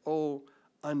together, O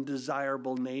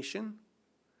undesirable nation.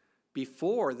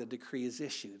 Before the decree is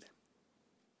issued.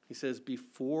 He says,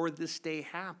 before this day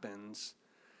happens,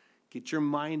 get your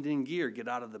mind in gear, get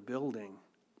out of the building.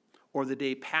 Or the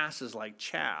day passes like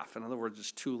chaff. In other words,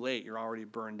 it's too late, you're already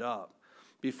burned up.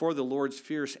 Before the Lord's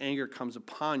fierce anger comes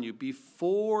upon you,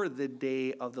 before the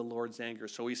day of the Lord's anger.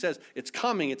 So he says, it's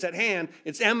coming, it's at hand,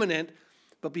 it's imminent.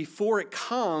 But before it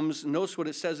comes, notice what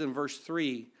it says in verse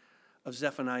 3. Of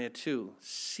Zephaniah 2,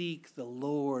 seek the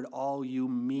Lord, all you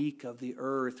meek of the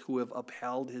earth who have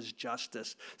upheld his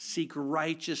justice. Seek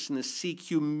righteousness, seek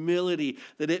humility,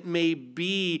 that it may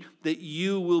be that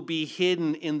you will be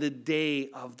hidden in the day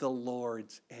of the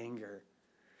Lord's anger.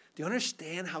 Do you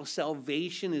understand how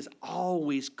salvation is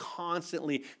always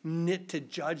constantly knit to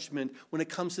judgment when it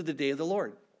comes to the day of the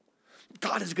Lord?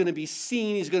 God is going to be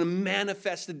seen. He's going to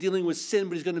manifest the dealing with sin,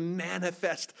 but he's going to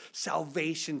manifest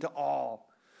salvation to all.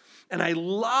 And I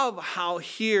love how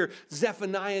here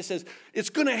Zephaniah says, it's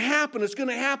going to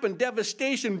happen,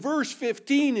 devastation. Verse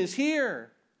 15 is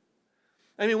here.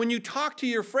 I mean, when you talk to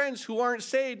your friends who aren't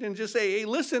saved and just say, hey,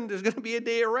 listen, there's going to be a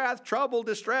day of wrath, trouble,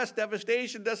 distress,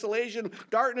 devastation, desolation,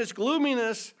 darkness,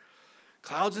 gloominess,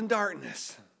 clouds and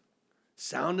darkness,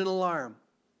 sound and alarm.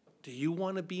 Do you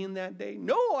want to be in that day?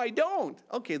 No, I don't.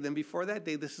 Okay, then before that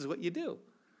day, this is what you do.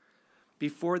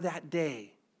 Before that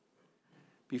day,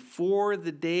 before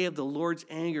the day of the Lord's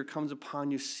anger comes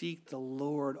upon you, seek the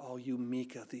Lord, all you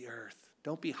meek of the earth.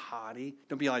 Don't be haughty.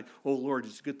 Don't be like, oh, Lord,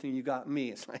 it's a good thing you got me.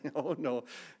 It's like, oh, no.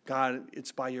 God,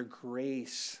 it's by your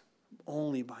grace,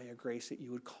 only by your grace that you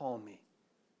would call me.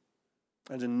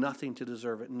 I did nothing to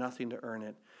deserve it, nothing to earn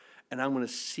it. and I'm going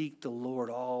to seek the Lord,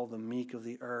 all the meek of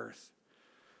the earth.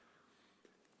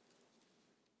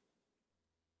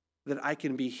 That I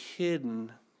can be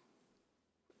hidden,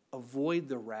 avoid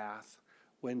the wrath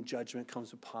when judgment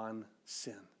comes upon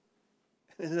sin.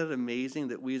 Isn't it amazing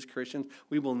that we as Christians,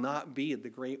 we will not be at the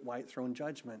great white throne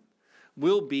judgment.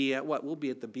 We'll be at what? We'll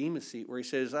be at the Bema seat where he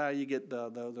says, you get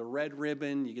the red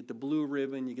ribbon, you get the blue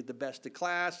ribbon, you get the best of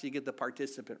class, you get the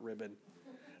participant ribbon.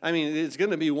 I mean, it's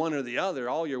going to be one or the other.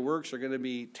 All your works are going to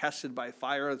be tested by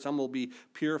fire. Some will be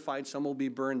purified, some will be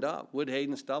burned up. Wood, hay,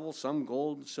 and stubble, some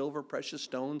gold, silver, precious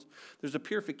stones. There's a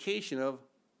purification of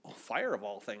fire of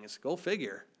all things. Go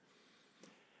figure.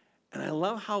 And I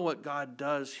love how what God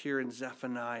does here in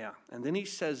Zephaniah. And then he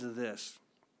says this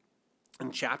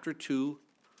in chapter 2.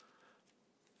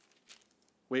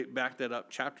 Wait, back that up.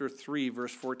 Chapter 3,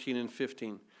 verse 14 and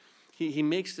 15. He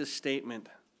makes this statement.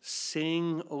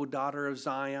 Sing, O daughter of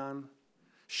Zion.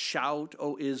 Shout,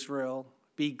 O Israel.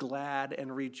 Be glad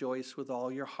and rejoice with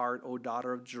all your heart, O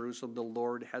daughter of Jerusalem. The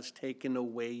Lord has taken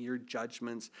away your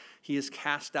judgments. He has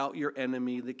cast out your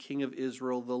enemy, the King of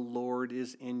Israel. The Lord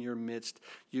is in your midst.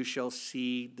 You shall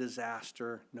see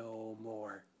disaster no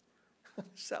more.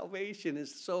 Salvation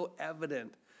is so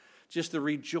evident. Just the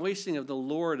rejoicing of the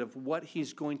Lord of what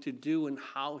he's going to do and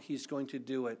how he's going to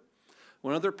do it.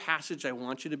 One other passage I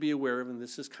want you to be aware of, and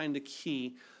this is kind of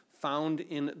key, found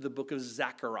in the book of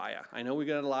Zechariah. I know we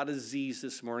got a lot of Z's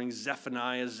this morning,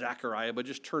 Zephaniah, Zechariah, but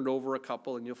just turn over a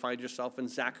couple and you'll find yourself in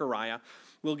Zechariah.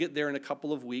 We'll get there in a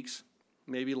couple of weeks,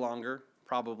 maybe longer,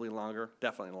 probably longer,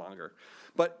 definitely longer.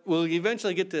 But we'll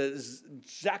eventually get to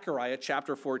Zechariah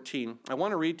chapter 14. I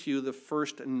want to read to you the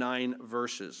first 9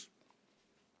 verses.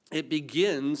 It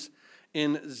begins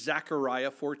in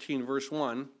Zechariah 14, verse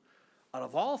 1. Out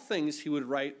of all things, he would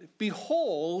write,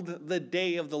 behold, the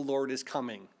day of the Lord is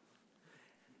coming.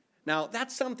 Now,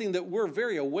 that's something that we're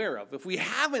very aware of. If we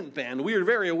haven't been, we are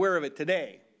very aware of it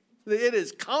today. It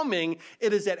is coming.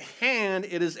 It is at hand.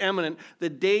 It is imminent. The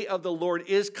day of the Lord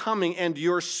is coming, and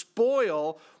your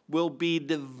spoil will be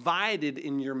divided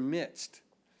in your midst.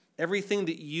 Everything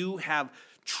that you have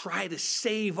tried to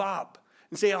save up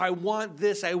and say, oh, I want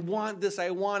this, I want this,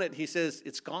 I want it. He says,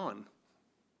 it's gone.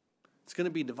 It's going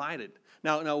to be divided.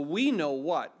 Now we know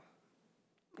what?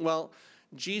 Well,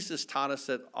 Jesus taught us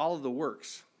that all the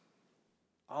works,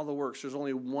 there's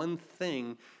only one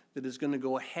thing that is going to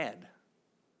go ahead.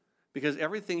 Because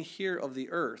everything here of the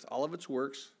earth, all of its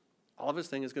works, all of its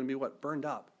thing is going to be what? Burned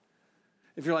up.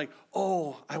 If you're like,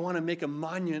 oh, I want to make a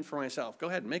monument for myself, go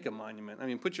ahead and make a monument. I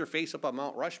mean, put your face up on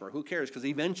Mount Rushmore. Who cares? Because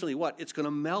eventually what? It's going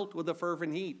to melt with a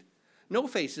fervent heat. No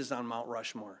faces on Mount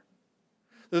Rushmore.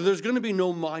 There's going to be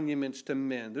no monuments to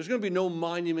men. There's going to be no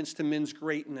monuments to men's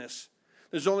greatness.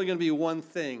 There's only going to be one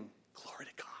thing. Glory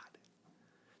to God.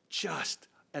 Just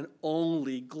and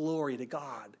only glory to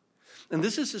God. And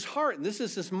this is his heart, and this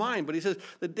is his mind. But he says,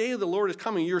 the day of the Lord is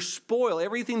coming. Your spoil,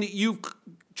 everything that you've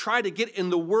tried to get in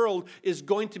the world is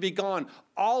going to be gone.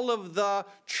 All of the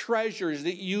treasures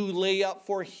that you lay up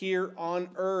for here on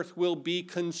earth will be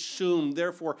consumed.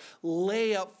 Therefore,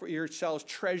 lay up for yourselves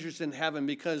treasures in heaven,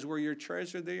 because where your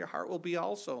treasure, there your heart will be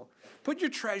also. Put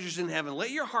your treasures in heaven.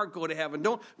 Let your heart go to heaven.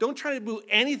 Don't try to do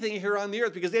anything here on the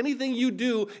earth, because anything you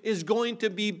do is going to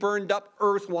be burned up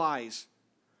earthwise.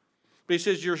 But he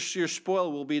says your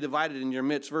spoil will be divided in your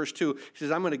midst. Verse 2, he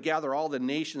says, I'm going to gather all the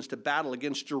nations to battle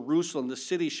against Jerusalem. The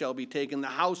city shall be taken, the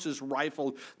houses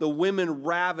rifled, the women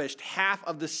ravished. Half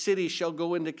of the city shall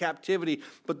go into captivity,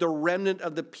 but the remnant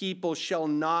of the people shall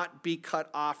not be cut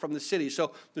off from the city.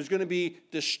 So there's going to be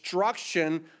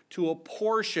destruction to a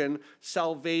portion,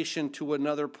 salvation to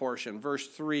another portion. Verse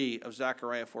 3 of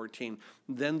Zechariah 14,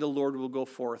 then the Lord will go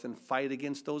forth and fight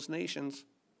against those nations.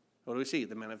 What do we see?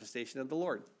 The manifestation of the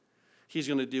Lord. He's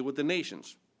going to deal with the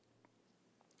nations.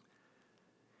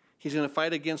 He's going to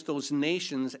fight against those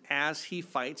nations as he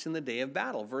fights in the day of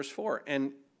battle. Verse 4,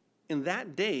 and in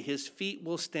that day his feet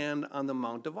will stand on the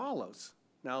Mount of Olives.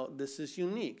 Now, this is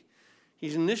unique.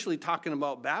 He's initially talking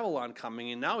about Babylon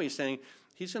coming, and now he's saying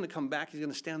he's going to come back, he's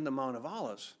going to stand on the Mount of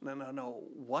Olives. No.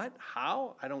 What?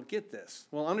 How? I don't get this.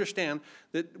 Well, understand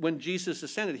that when Jesus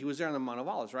ascended, he was there on the Mount of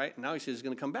Olives, right? And now he says he's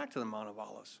going to come back to the Mount of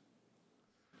Olives.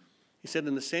 He said,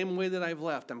 in the same way that I've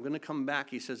left, I'm going to come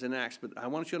back, he says in Acts. But I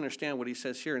want you to understand what he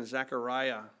says here in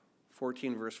Zechariah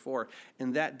 14, verse 4.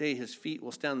 In that day his feet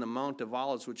will stand on the Mount of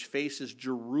Olives, which faces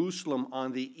Jerusalem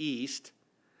on the east.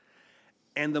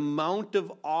 And the Mount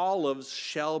of Olives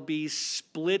shall be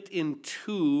split in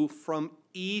two from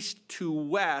east to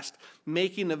west,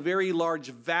 making a very large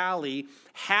valley.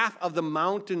 Half of the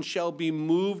mountain shall be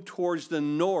moved towards the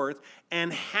north,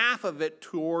 and half of it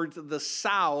towards the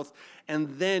south.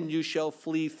 And then you shall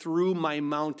flee through my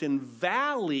mountain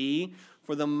valley,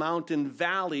 for the mountain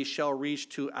valley shall reach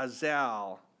to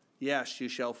Azel. Yes, you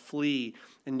shall flee,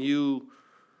 and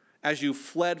as you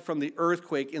fled from the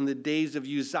earthquake in the days of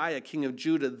Uzziah, king of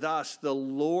Judah, thus the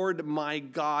Lord my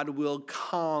God will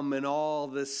come and all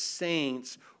the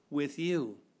saints with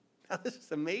you. Now, this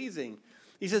is amazing.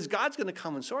 He says God's going to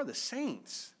come, and so are the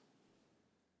saints.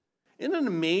 Isn't it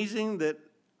amazing that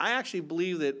I actually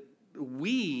believe that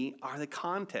we are the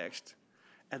context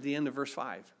at the end of verse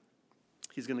 5?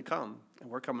 He's going to come,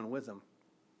 and we're coming with him.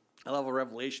 I love what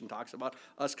Revelation talks about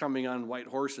us coming on white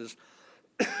horses,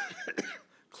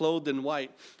 clothed in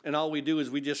white, and all we do is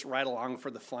we just ride along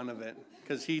for the fun of it,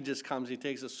 because he just comes, he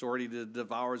takes a sword, he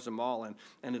devours them all,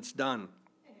 and it's done.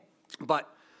 But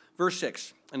verse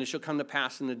 6, and it shall come to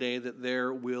pass in the day that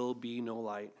there will be no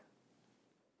light.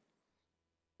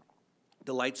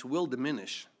 The lights will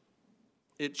diminish.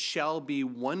 It shall be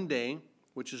one day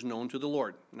which is known to the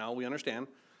Lord. Now we understand,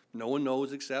 no one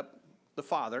knows except the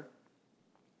Father.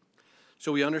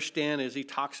 So we understand as he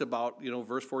talks about,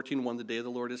 verse 14:1, the day of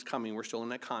the Lord is coming. We're still in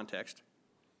that context.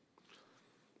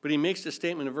 But he makes the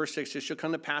statement in verse 6, it shall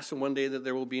come to pass in one day that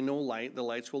there will be no light. The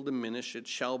lights will diminish. It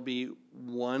shall be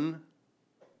one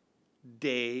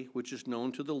day which is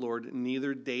known to the Lord,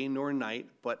 neither day nor night,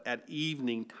 but at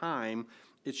evening time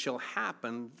it shall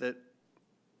happen that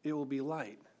it will be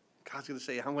light. God's going to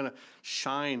say, I'm going to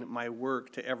shine my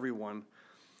work to everyone.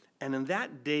 And in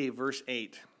that day, verse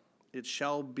 8, it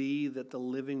shall be that the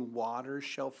living waters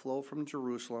shall flow from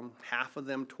Jerusalem, half of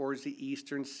them towards the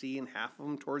eastern sea and half of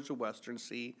them towards the western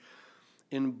sea.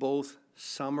 In both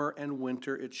summer and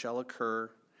winter it shall occur.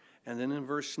 And then in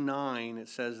verse 9 it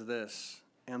says this,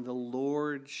 and the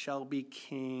Lord shall be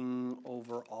king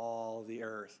over all the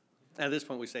earth. At this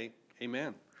point we say,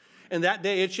 amen. And that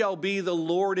day it shall be the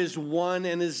Lord is one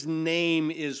and his name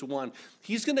is one.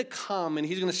 He's going to come and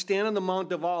he's going to stand on the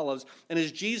Mount of Olives. And as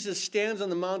Jesus stands on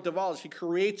the Mount of Olives, he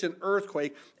creates an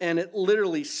earthquake and it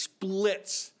literally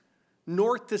splits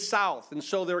north to south. And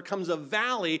so there comes a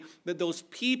valley that those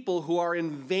people who are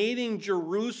invading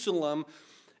Jerusalem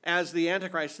as the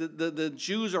Antichrist, the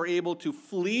Jews are able to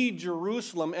flee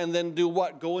Jerusalem and then do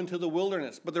what? Go into the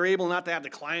wilderness. But they're able not to have to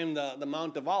climb the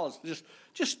Mount of Olives.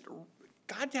 Just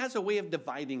God has a way of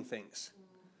dividing things.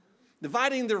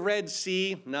 Dividing the Red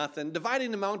Sea, nothing.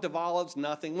 Dividing the Mount of Olives,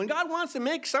 nothing. When God wants to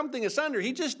make something asunder,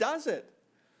 he just does it.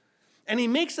 And he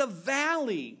makes a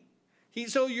valley.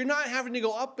 So you're not having to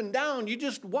go up and down. You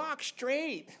just walk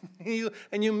straight.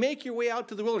 And you make your way out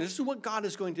to the wilderness. This is what God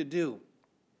is going to do.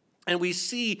 And we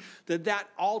see that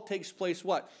all takes place,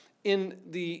 what? In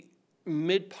the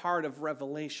mid part of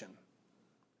Revelation.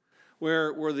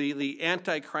 Where the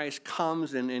Antichrist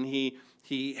comes and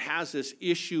he has this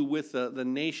issue with the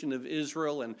nation of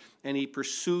Israel, and he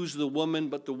pursues the woman,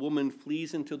 but the woman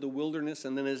flees into the wilderness,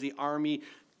 and then as the army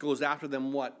goes after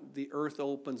them, what? The earth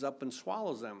opens up and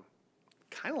swallows them.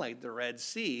 Kind of like the Red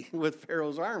Sea with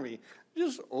Pharaoh's army.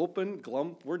 Just open,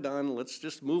 glump, we're done, let's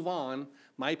just move on.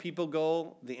 My people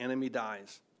go, the enemy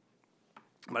dies.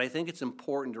 But I think it's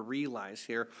important to realize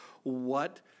here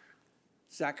what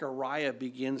Zechariah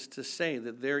begins to say,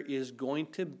 that there is going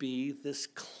to be this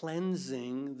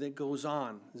cleansing that goes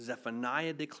on.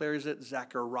 Zephaniah declares it,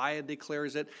 Zechariah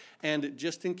declares it, and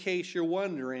just in case you're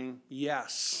wondering,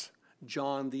 yes,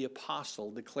 John the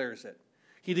Apostle declares it.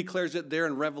 He declares it there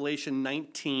in Revelation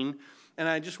 19, and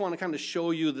I just want to kind of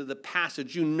show you the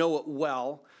passage. You know it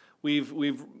well.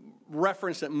 We've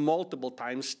referenced it multiple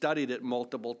times, studied it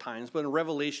multiple times. But in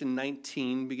Revelation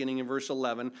 19, beginning in verse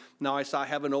 11, now I saw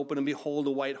heaven open, and behold,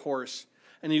 a white horse.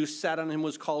 And he who sat on him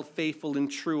was called Faithful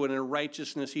and True, and in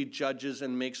righteousness he judges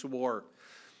and makes war.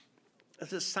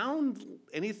 Does it sound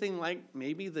anything like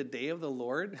maybe the day of the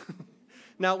Lord?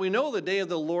 Now, we know the day of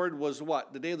the Lord was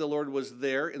what? The day of the Lord was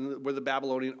there where the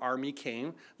Babylonian army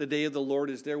came. The day of the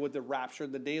Lord is there with the rapture.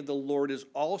 The day of the Lord is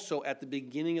also at the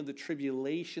beginning of the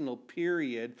tribulational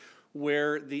period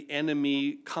where the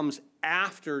enemy comes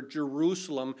after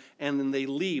Jerusalem and then they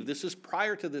leave. This is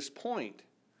prior to this point.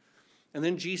 And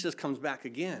then Jesus comes back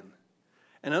again.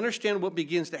 And understand what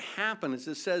begins to happen is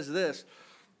it says this,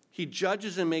 He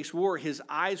judges and makes war. His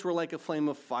eyes were like a flame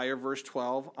of fire, verse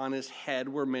 12. On his head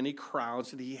were many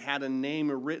crowns, and he had a name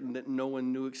written that no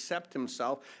one knew except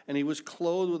himself. And he was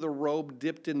clothed with a robe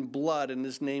dipped in blood, and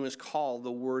his name is called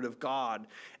the Word of God.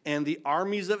 And the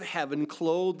armies of heaven,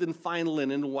 clothed in fine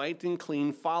linen, white and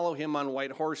clean, follow him on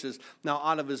white horses. Now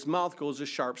out of his mouth goes a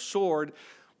sharp sword,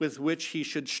 with which he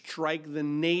should strike the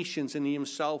nations, and he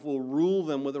himself will rule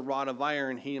them with a rod of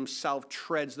iron. He himself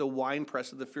treads the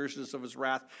winepress of the fierceness of his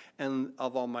wrath and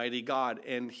of Almighty God.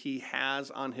 And he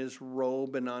has on his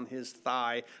robe and on his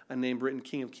thigh a name written,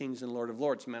 King of Kings and Lord of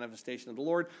Lords. Manifestation of the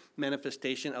Lord,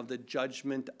 manifestation of the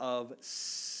judgment of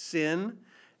sin,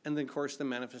 and then, of course, the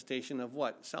manifestation of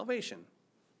what? Salvation,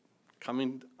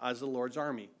 coming as the Lord's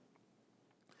army.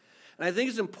 And I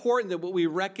think it's important that what we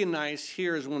recognize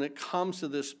here is when it comes to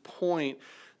this point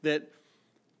that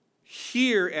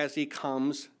here as he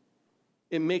comes,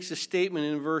 it makes a statement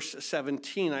in verse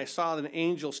 17. I saw an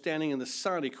angel standing in the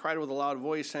sun. He cried with a loud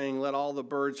voice, saying, let all the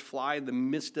birds fly in the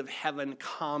midst of heaven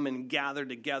come and gather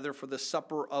together for the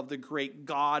supper of the great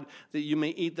God, that you may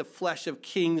eat the flesh of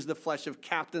kings, the flesh of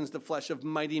captains, the flesh of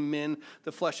mighty men,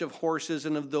 the flesh of horses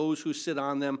and of those who sit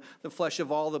on them, the flesh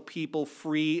of all the people,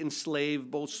 free and slave,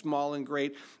 both small and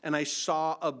great. And I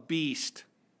saw a beast,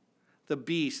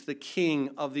 the king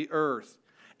of the earth,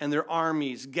 and their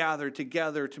armies gathered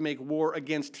together to make war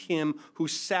against him who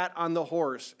sat on the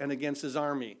horse and against his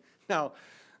army. Now,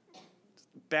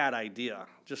 bad idea,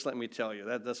 just let me tell you.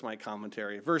 That's my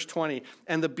commentary. Verse 20,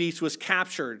 and the beast was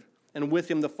captured, and with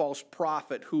him the false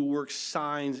prophet who works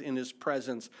signs in his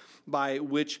presence, by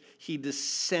which he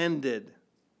descended,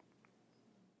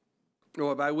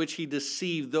 or by which he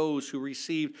deceived those who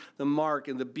received the mark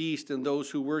and the beast and those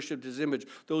who worshipped his image.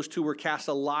 Those two were cast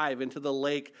alive into the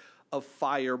lake of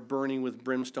fire burning with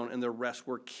brimstone, and the rest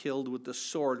were killed with the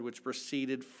sword which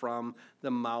proceeded from the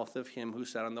mouth of him who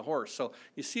sat on the horse. So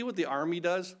you see what the army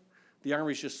does? The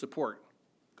army is just support.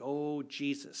 Go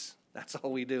Jesus. That's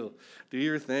all we do. Do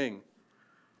your thing.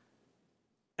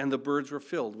 And the birds were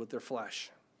filled with their flesh.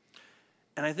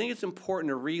 And I think it's important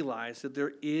to realize that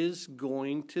there is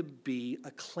going to be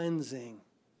a cleansing.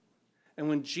 And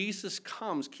when Jesus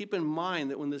comes, keep in mind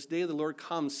that when this day of the Lord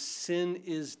comes, sin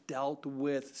is dealt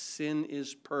with, sin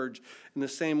is purged. In the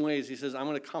same way as he says, I'm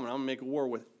going to come and I'm going to make war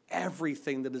with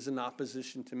everything that is in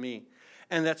opposition to me.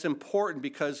 And that's important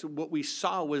because what we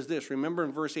saw was this. Remember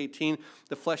in verse 18,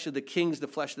 the flesh of the kings, the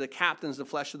flesh of the captains, the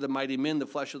flesh of the mighty men, the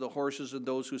flesh of the horses and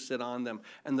those who sit on them,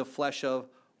 and the flesh of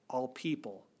all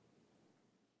people,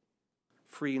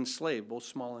 free and slave, both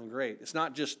small and great. It's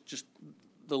not just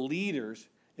the leaders.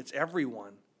 It's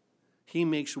everyone. He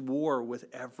makes war with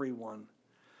everyone.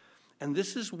 And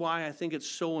this is why I think it's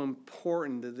so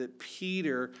important that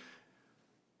Peter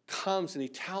comes and he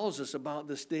tells us about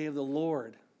this day of the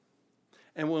Lord.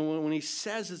 And when he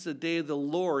says it's the day of the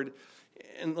Lord,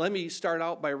 and let me start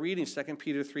out by reading 2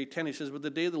 Peter 3:10. He says, but the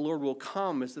day of the Lord will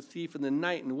come as the thief in the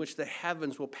night, in which the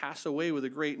heavens will pass away with a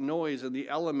great noise, and the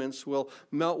elements will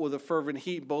melt with a fervent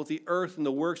heat. Both the earth and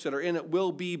the works that are in it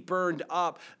will be burned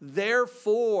up.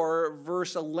 Therefore,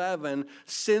 verse 11,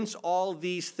 since all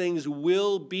these things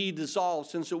will be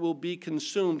dissolved, since it will be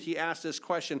consumed, he asks this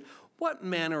question, what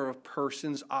manner of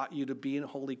persons ought you to be in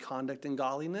holy conduct and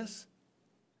godliness?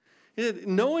 He said,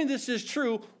 knowing this is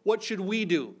true, what should we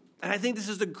do? And I think this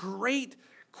is a great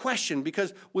question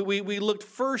because we looked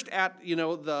first at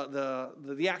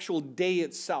the actual day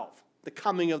itself, the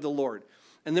coming of the Lord.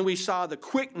 And then we saw the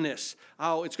quickness,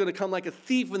 how it's going to come like a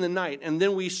thief in the night. And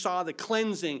then we saw the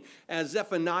cleansing as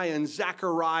Zephaniah and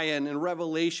Zechariah and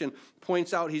Revelation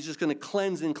points out he's just going to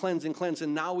cleanse and cleanse and cleanse.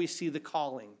 And now we see the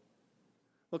calling.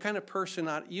 What kind of person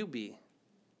ought you be?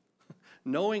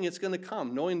 Knowing it's going to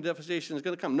come, knowing the devastation is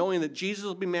going to come, knowing that Jesus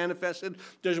will be manifested,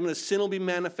 judgment of sin will be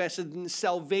manifested, and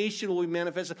salvation will be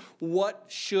manifested. What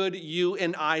should you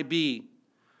and I be?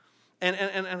 And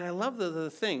I love the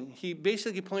thing. He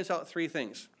basically points out three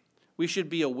things. We should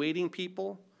be a waiting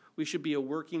people, we should be a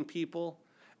working people,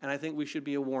 and I think we should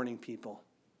be a warning people.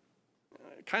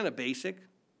 Kind of basic.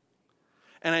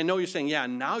 And I know you're saying, yeah,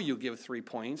 now you give 3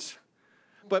 points.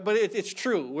 But it's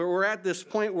true. We're at this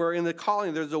point where in the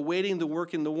calling, there's the waiting, the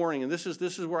working, the warning. And this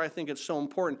is where I think it's so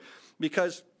important.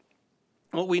 Because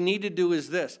what we need to do is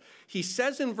this. He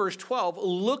says in verse 12,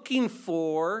 looking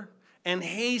for and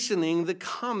hastening the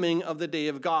coming of the day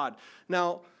of God.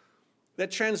 Now, that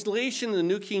translation in the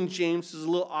New King James is a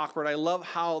little awkward. I love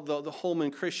how the Holman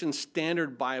Christian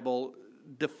Standard Bible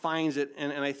defines it,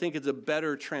 and I think it's a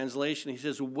better translation. He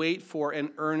says, wait for and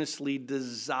earnestly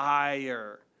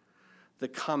desire the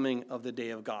coming of the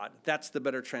day of God. That's the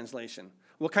better translation.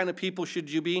 What kind of people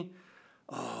should you be?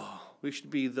 Oh, We should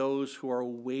be those who are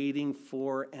waiting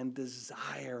for and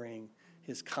desiring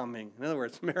his coming. In other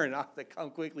words, Maranatha, come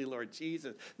quickly, Lord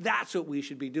Jesus. That's what we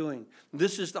should be doing.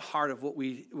 This is the heart of what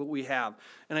we have.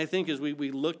 And I think as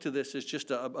we look to this, it's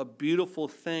just a beautiful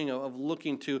thing of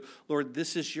looking to, Lord,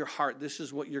 this is your heart. This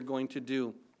is what you're going to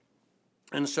do.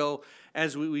 And so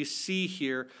as we see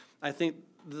here, I think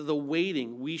the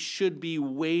waiting, we should be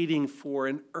waiting for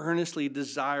and earnestly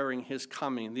desiring his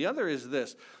coming. The other is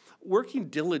this, working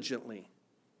diligently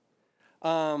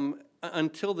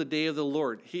until the day of the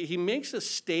Lord. He makes a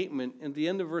statement at the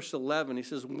end of verse 11. He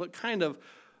says, what kind of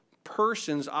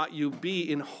persons ought you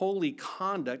be in holy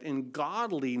conduct and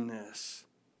godliness?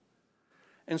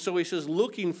 And so he says,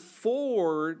 looking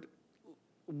forward,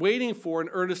 waiting for and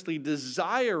earnestly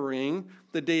desiring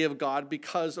the day of God,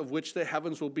 because of which the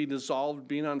heavens will be dissolved,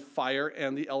 being on fire,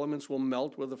 and the elements will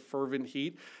melt with a fervent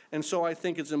heat. And so I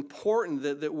think it's important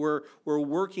that we're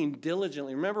working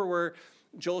diligently. Remember where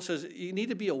Joel says, you need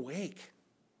to be awake.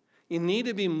 You need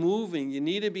to be moving. You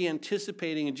need to be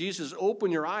anticipating. And Jesus,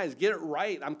 open your eyes. Get it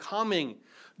right. I'm coming.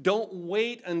 Don't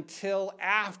wait until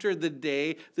after the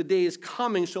day. The day is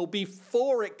coming. So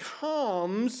before it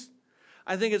comes,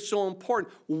 I think it's so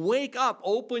important. Wake up,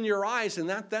 open your eyes. And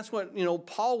that's what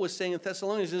Paul was saying in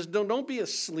Thessalonians. He says, don't be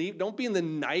asleep. Don't be in the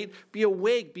night. Be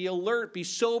awake, be alert, be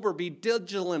sober, be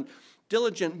diligent,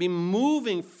 be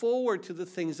moving forward to the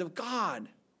things of God.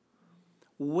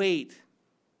 Wait.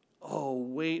 Oh,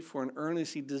 wait for and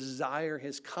earnestly desire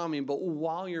his coming. But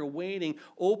while you're waiting,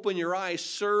 open your eyes,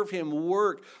 serve him,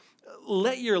 work.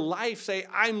 Let your life say,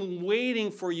 I'm waiting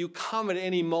for you, come at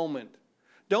any moment.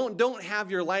 Don't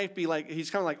have your life be like, he's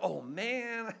kind of like, oh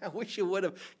man, I wish you would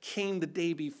have came the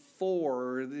day before,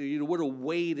 or you would have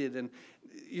waited. And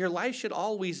your life should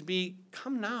always be,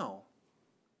 come now.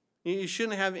 You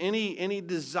shouldn't have any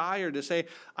desire to say,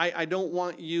 I don't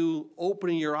want you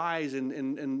opening your eyes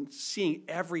and seeing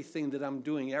everything that I'm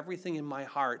doing, everything in my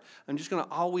heart. I'm just going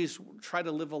to always try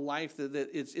to live a life that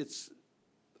it's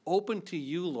open to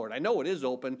you, Lord. I know it is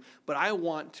open, but I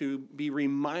want to be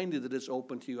reminded that it's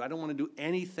open to you. I don't want to do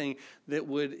anything that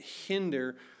would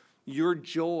hinder your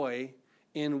joy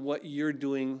in what you're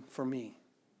doing for me.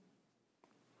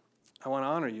 I want to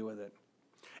honor you with it.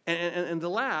 And the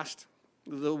last,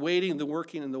 the waiting, the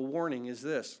working, and the warning is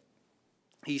this.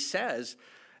 He says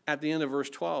at the end of verse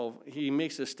 12, he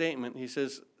makes a statement. He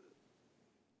says,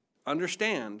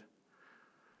 understand,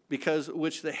 because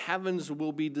which the heavens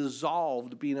will be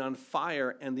dissolved, being on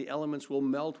fire, and the elements will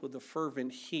melt with a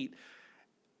fervent heat.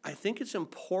 I think it's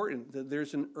important that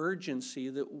there's an urgency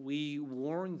that we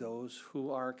warn those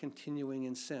who are continuing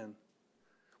in sin.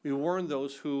 We warn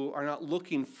those who are not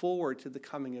looking forward to the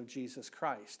coming of Jesus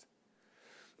Christ.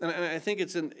 And I think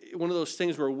it's one of those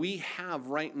things where we have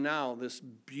right now this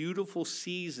beautiful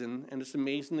season, and it's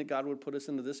amazing that God would put us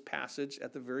into this passage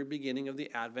at the very beginning of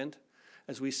the Advent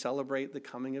as we celebrate the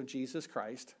coming of Jesus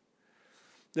Christ.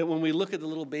 That when we look at the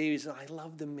little babies, I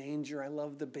love the manger, I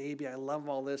love the baby, I love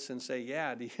all this, and say,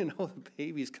 yeah, do you know the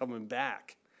baby's coming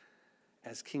back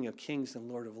as King of Kings and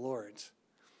Lord of Lords?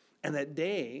 And that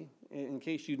day, in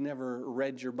case you'd never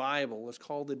read your Bible, was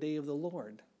called the Day of the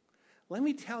Lord. Let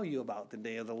me tell you about the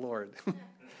day of the Lord.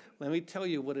 Let me tell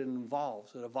you what it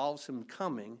involves. It involves him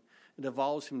coming. It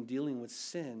involves him dealing with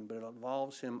sin, but it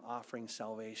involves him offering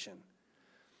salvation.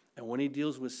 And when he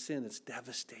deals with sin, it's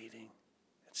devastating.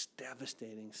 It's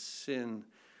devastating. Sin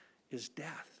is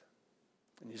death.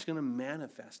 And he's going to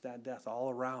manifest that death all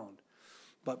around.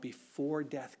 But before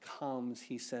death comes,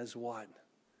 he says what?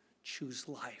 Choose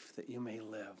life that you may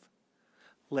live.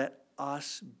 Let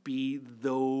us be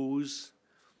those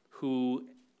who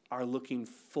are looking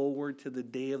forward to the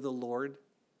day of the Lord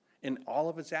in all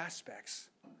of its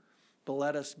aspects. But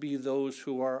let us be those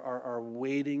who are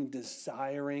waiting,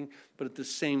 desiring, but at the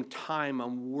same time,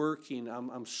 I'm working,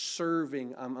 I'm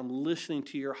serving, I'm listening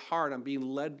to your heart, I'm being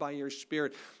led by your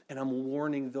Spirit, and I'm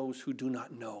warning those who do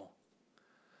not know.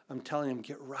 I'm telling them,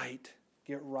 get right,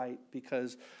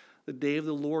 because the day of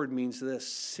the Lord means this: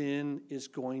 sin is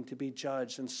going to be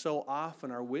judged. And so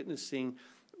often our witnessing,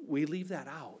 we leave that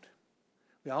out.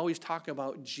 We always talk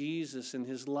about Jesus and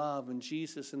his love and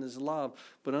Jesus and his love,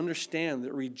 but understand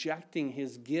that rejecting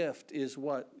his gift is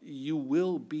what? You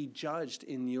will be judged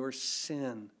in your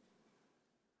sin.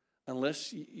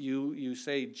 Unless you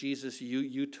say, Jesus,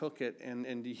 you took it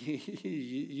and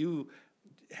you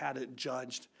had it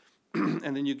judged,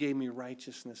 and then you gave me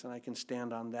righteousness, and I can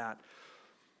stand on that.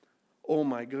 Oh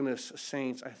my goodness,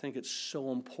 saints, I think it's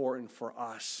so important for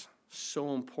us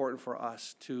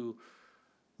to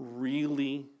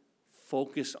really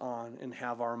focus on and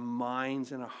have our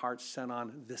minds and our hearts set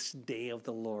on this day of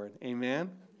the Lord.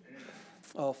 Amen?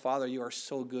 Oh, Father, you are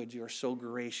so good. You are so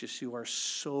gracious. You are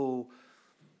so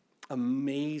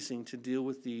amazing to deal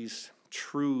with these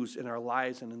truths in our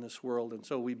lives and in this world. And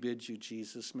so we bid you,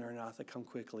 Jesus, Maranatha, come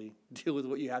quickly. Deal with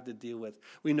what you have to deal with.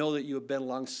 We know that you have been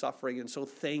long suffering. And so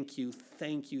thank you,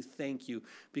 thank you, thank you.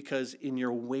 Because in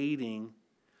your waiting,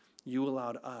 you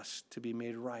allowed us to be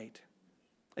made right.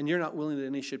 And you're not willing that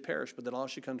any should perish, but that all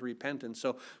should come to repentance.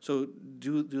 So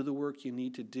do the work you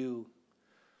need to do.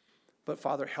 But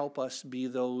Father, help us be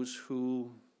those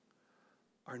who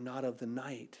are not of the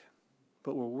night,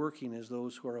 but we're working as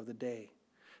those who are of the day.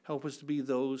 Help us to be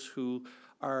those who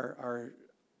are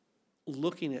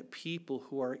looking at people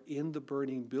who are in the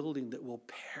burning building that will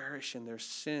perish in their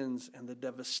sins, and the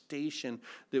devastation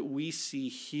that we see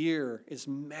here is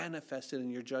manifested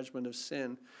in your judgment of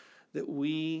sin, that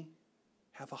we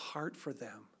have a heart for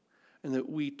them, and that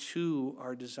we too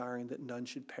are desiring that none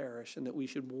should perish, and that we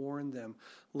should warn them,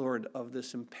 Lord, of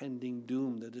this impending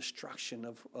doom, the destruction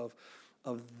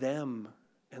of them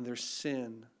and their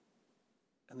sin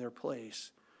and their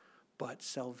place. But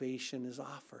salvation is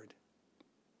offered.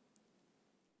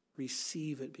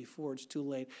 Receive it before it's too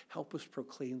late. Help us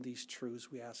proclaim these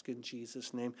truths, we ask in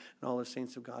Jesus' name. And all the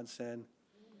saints of God said,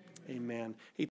 Amen. Amen.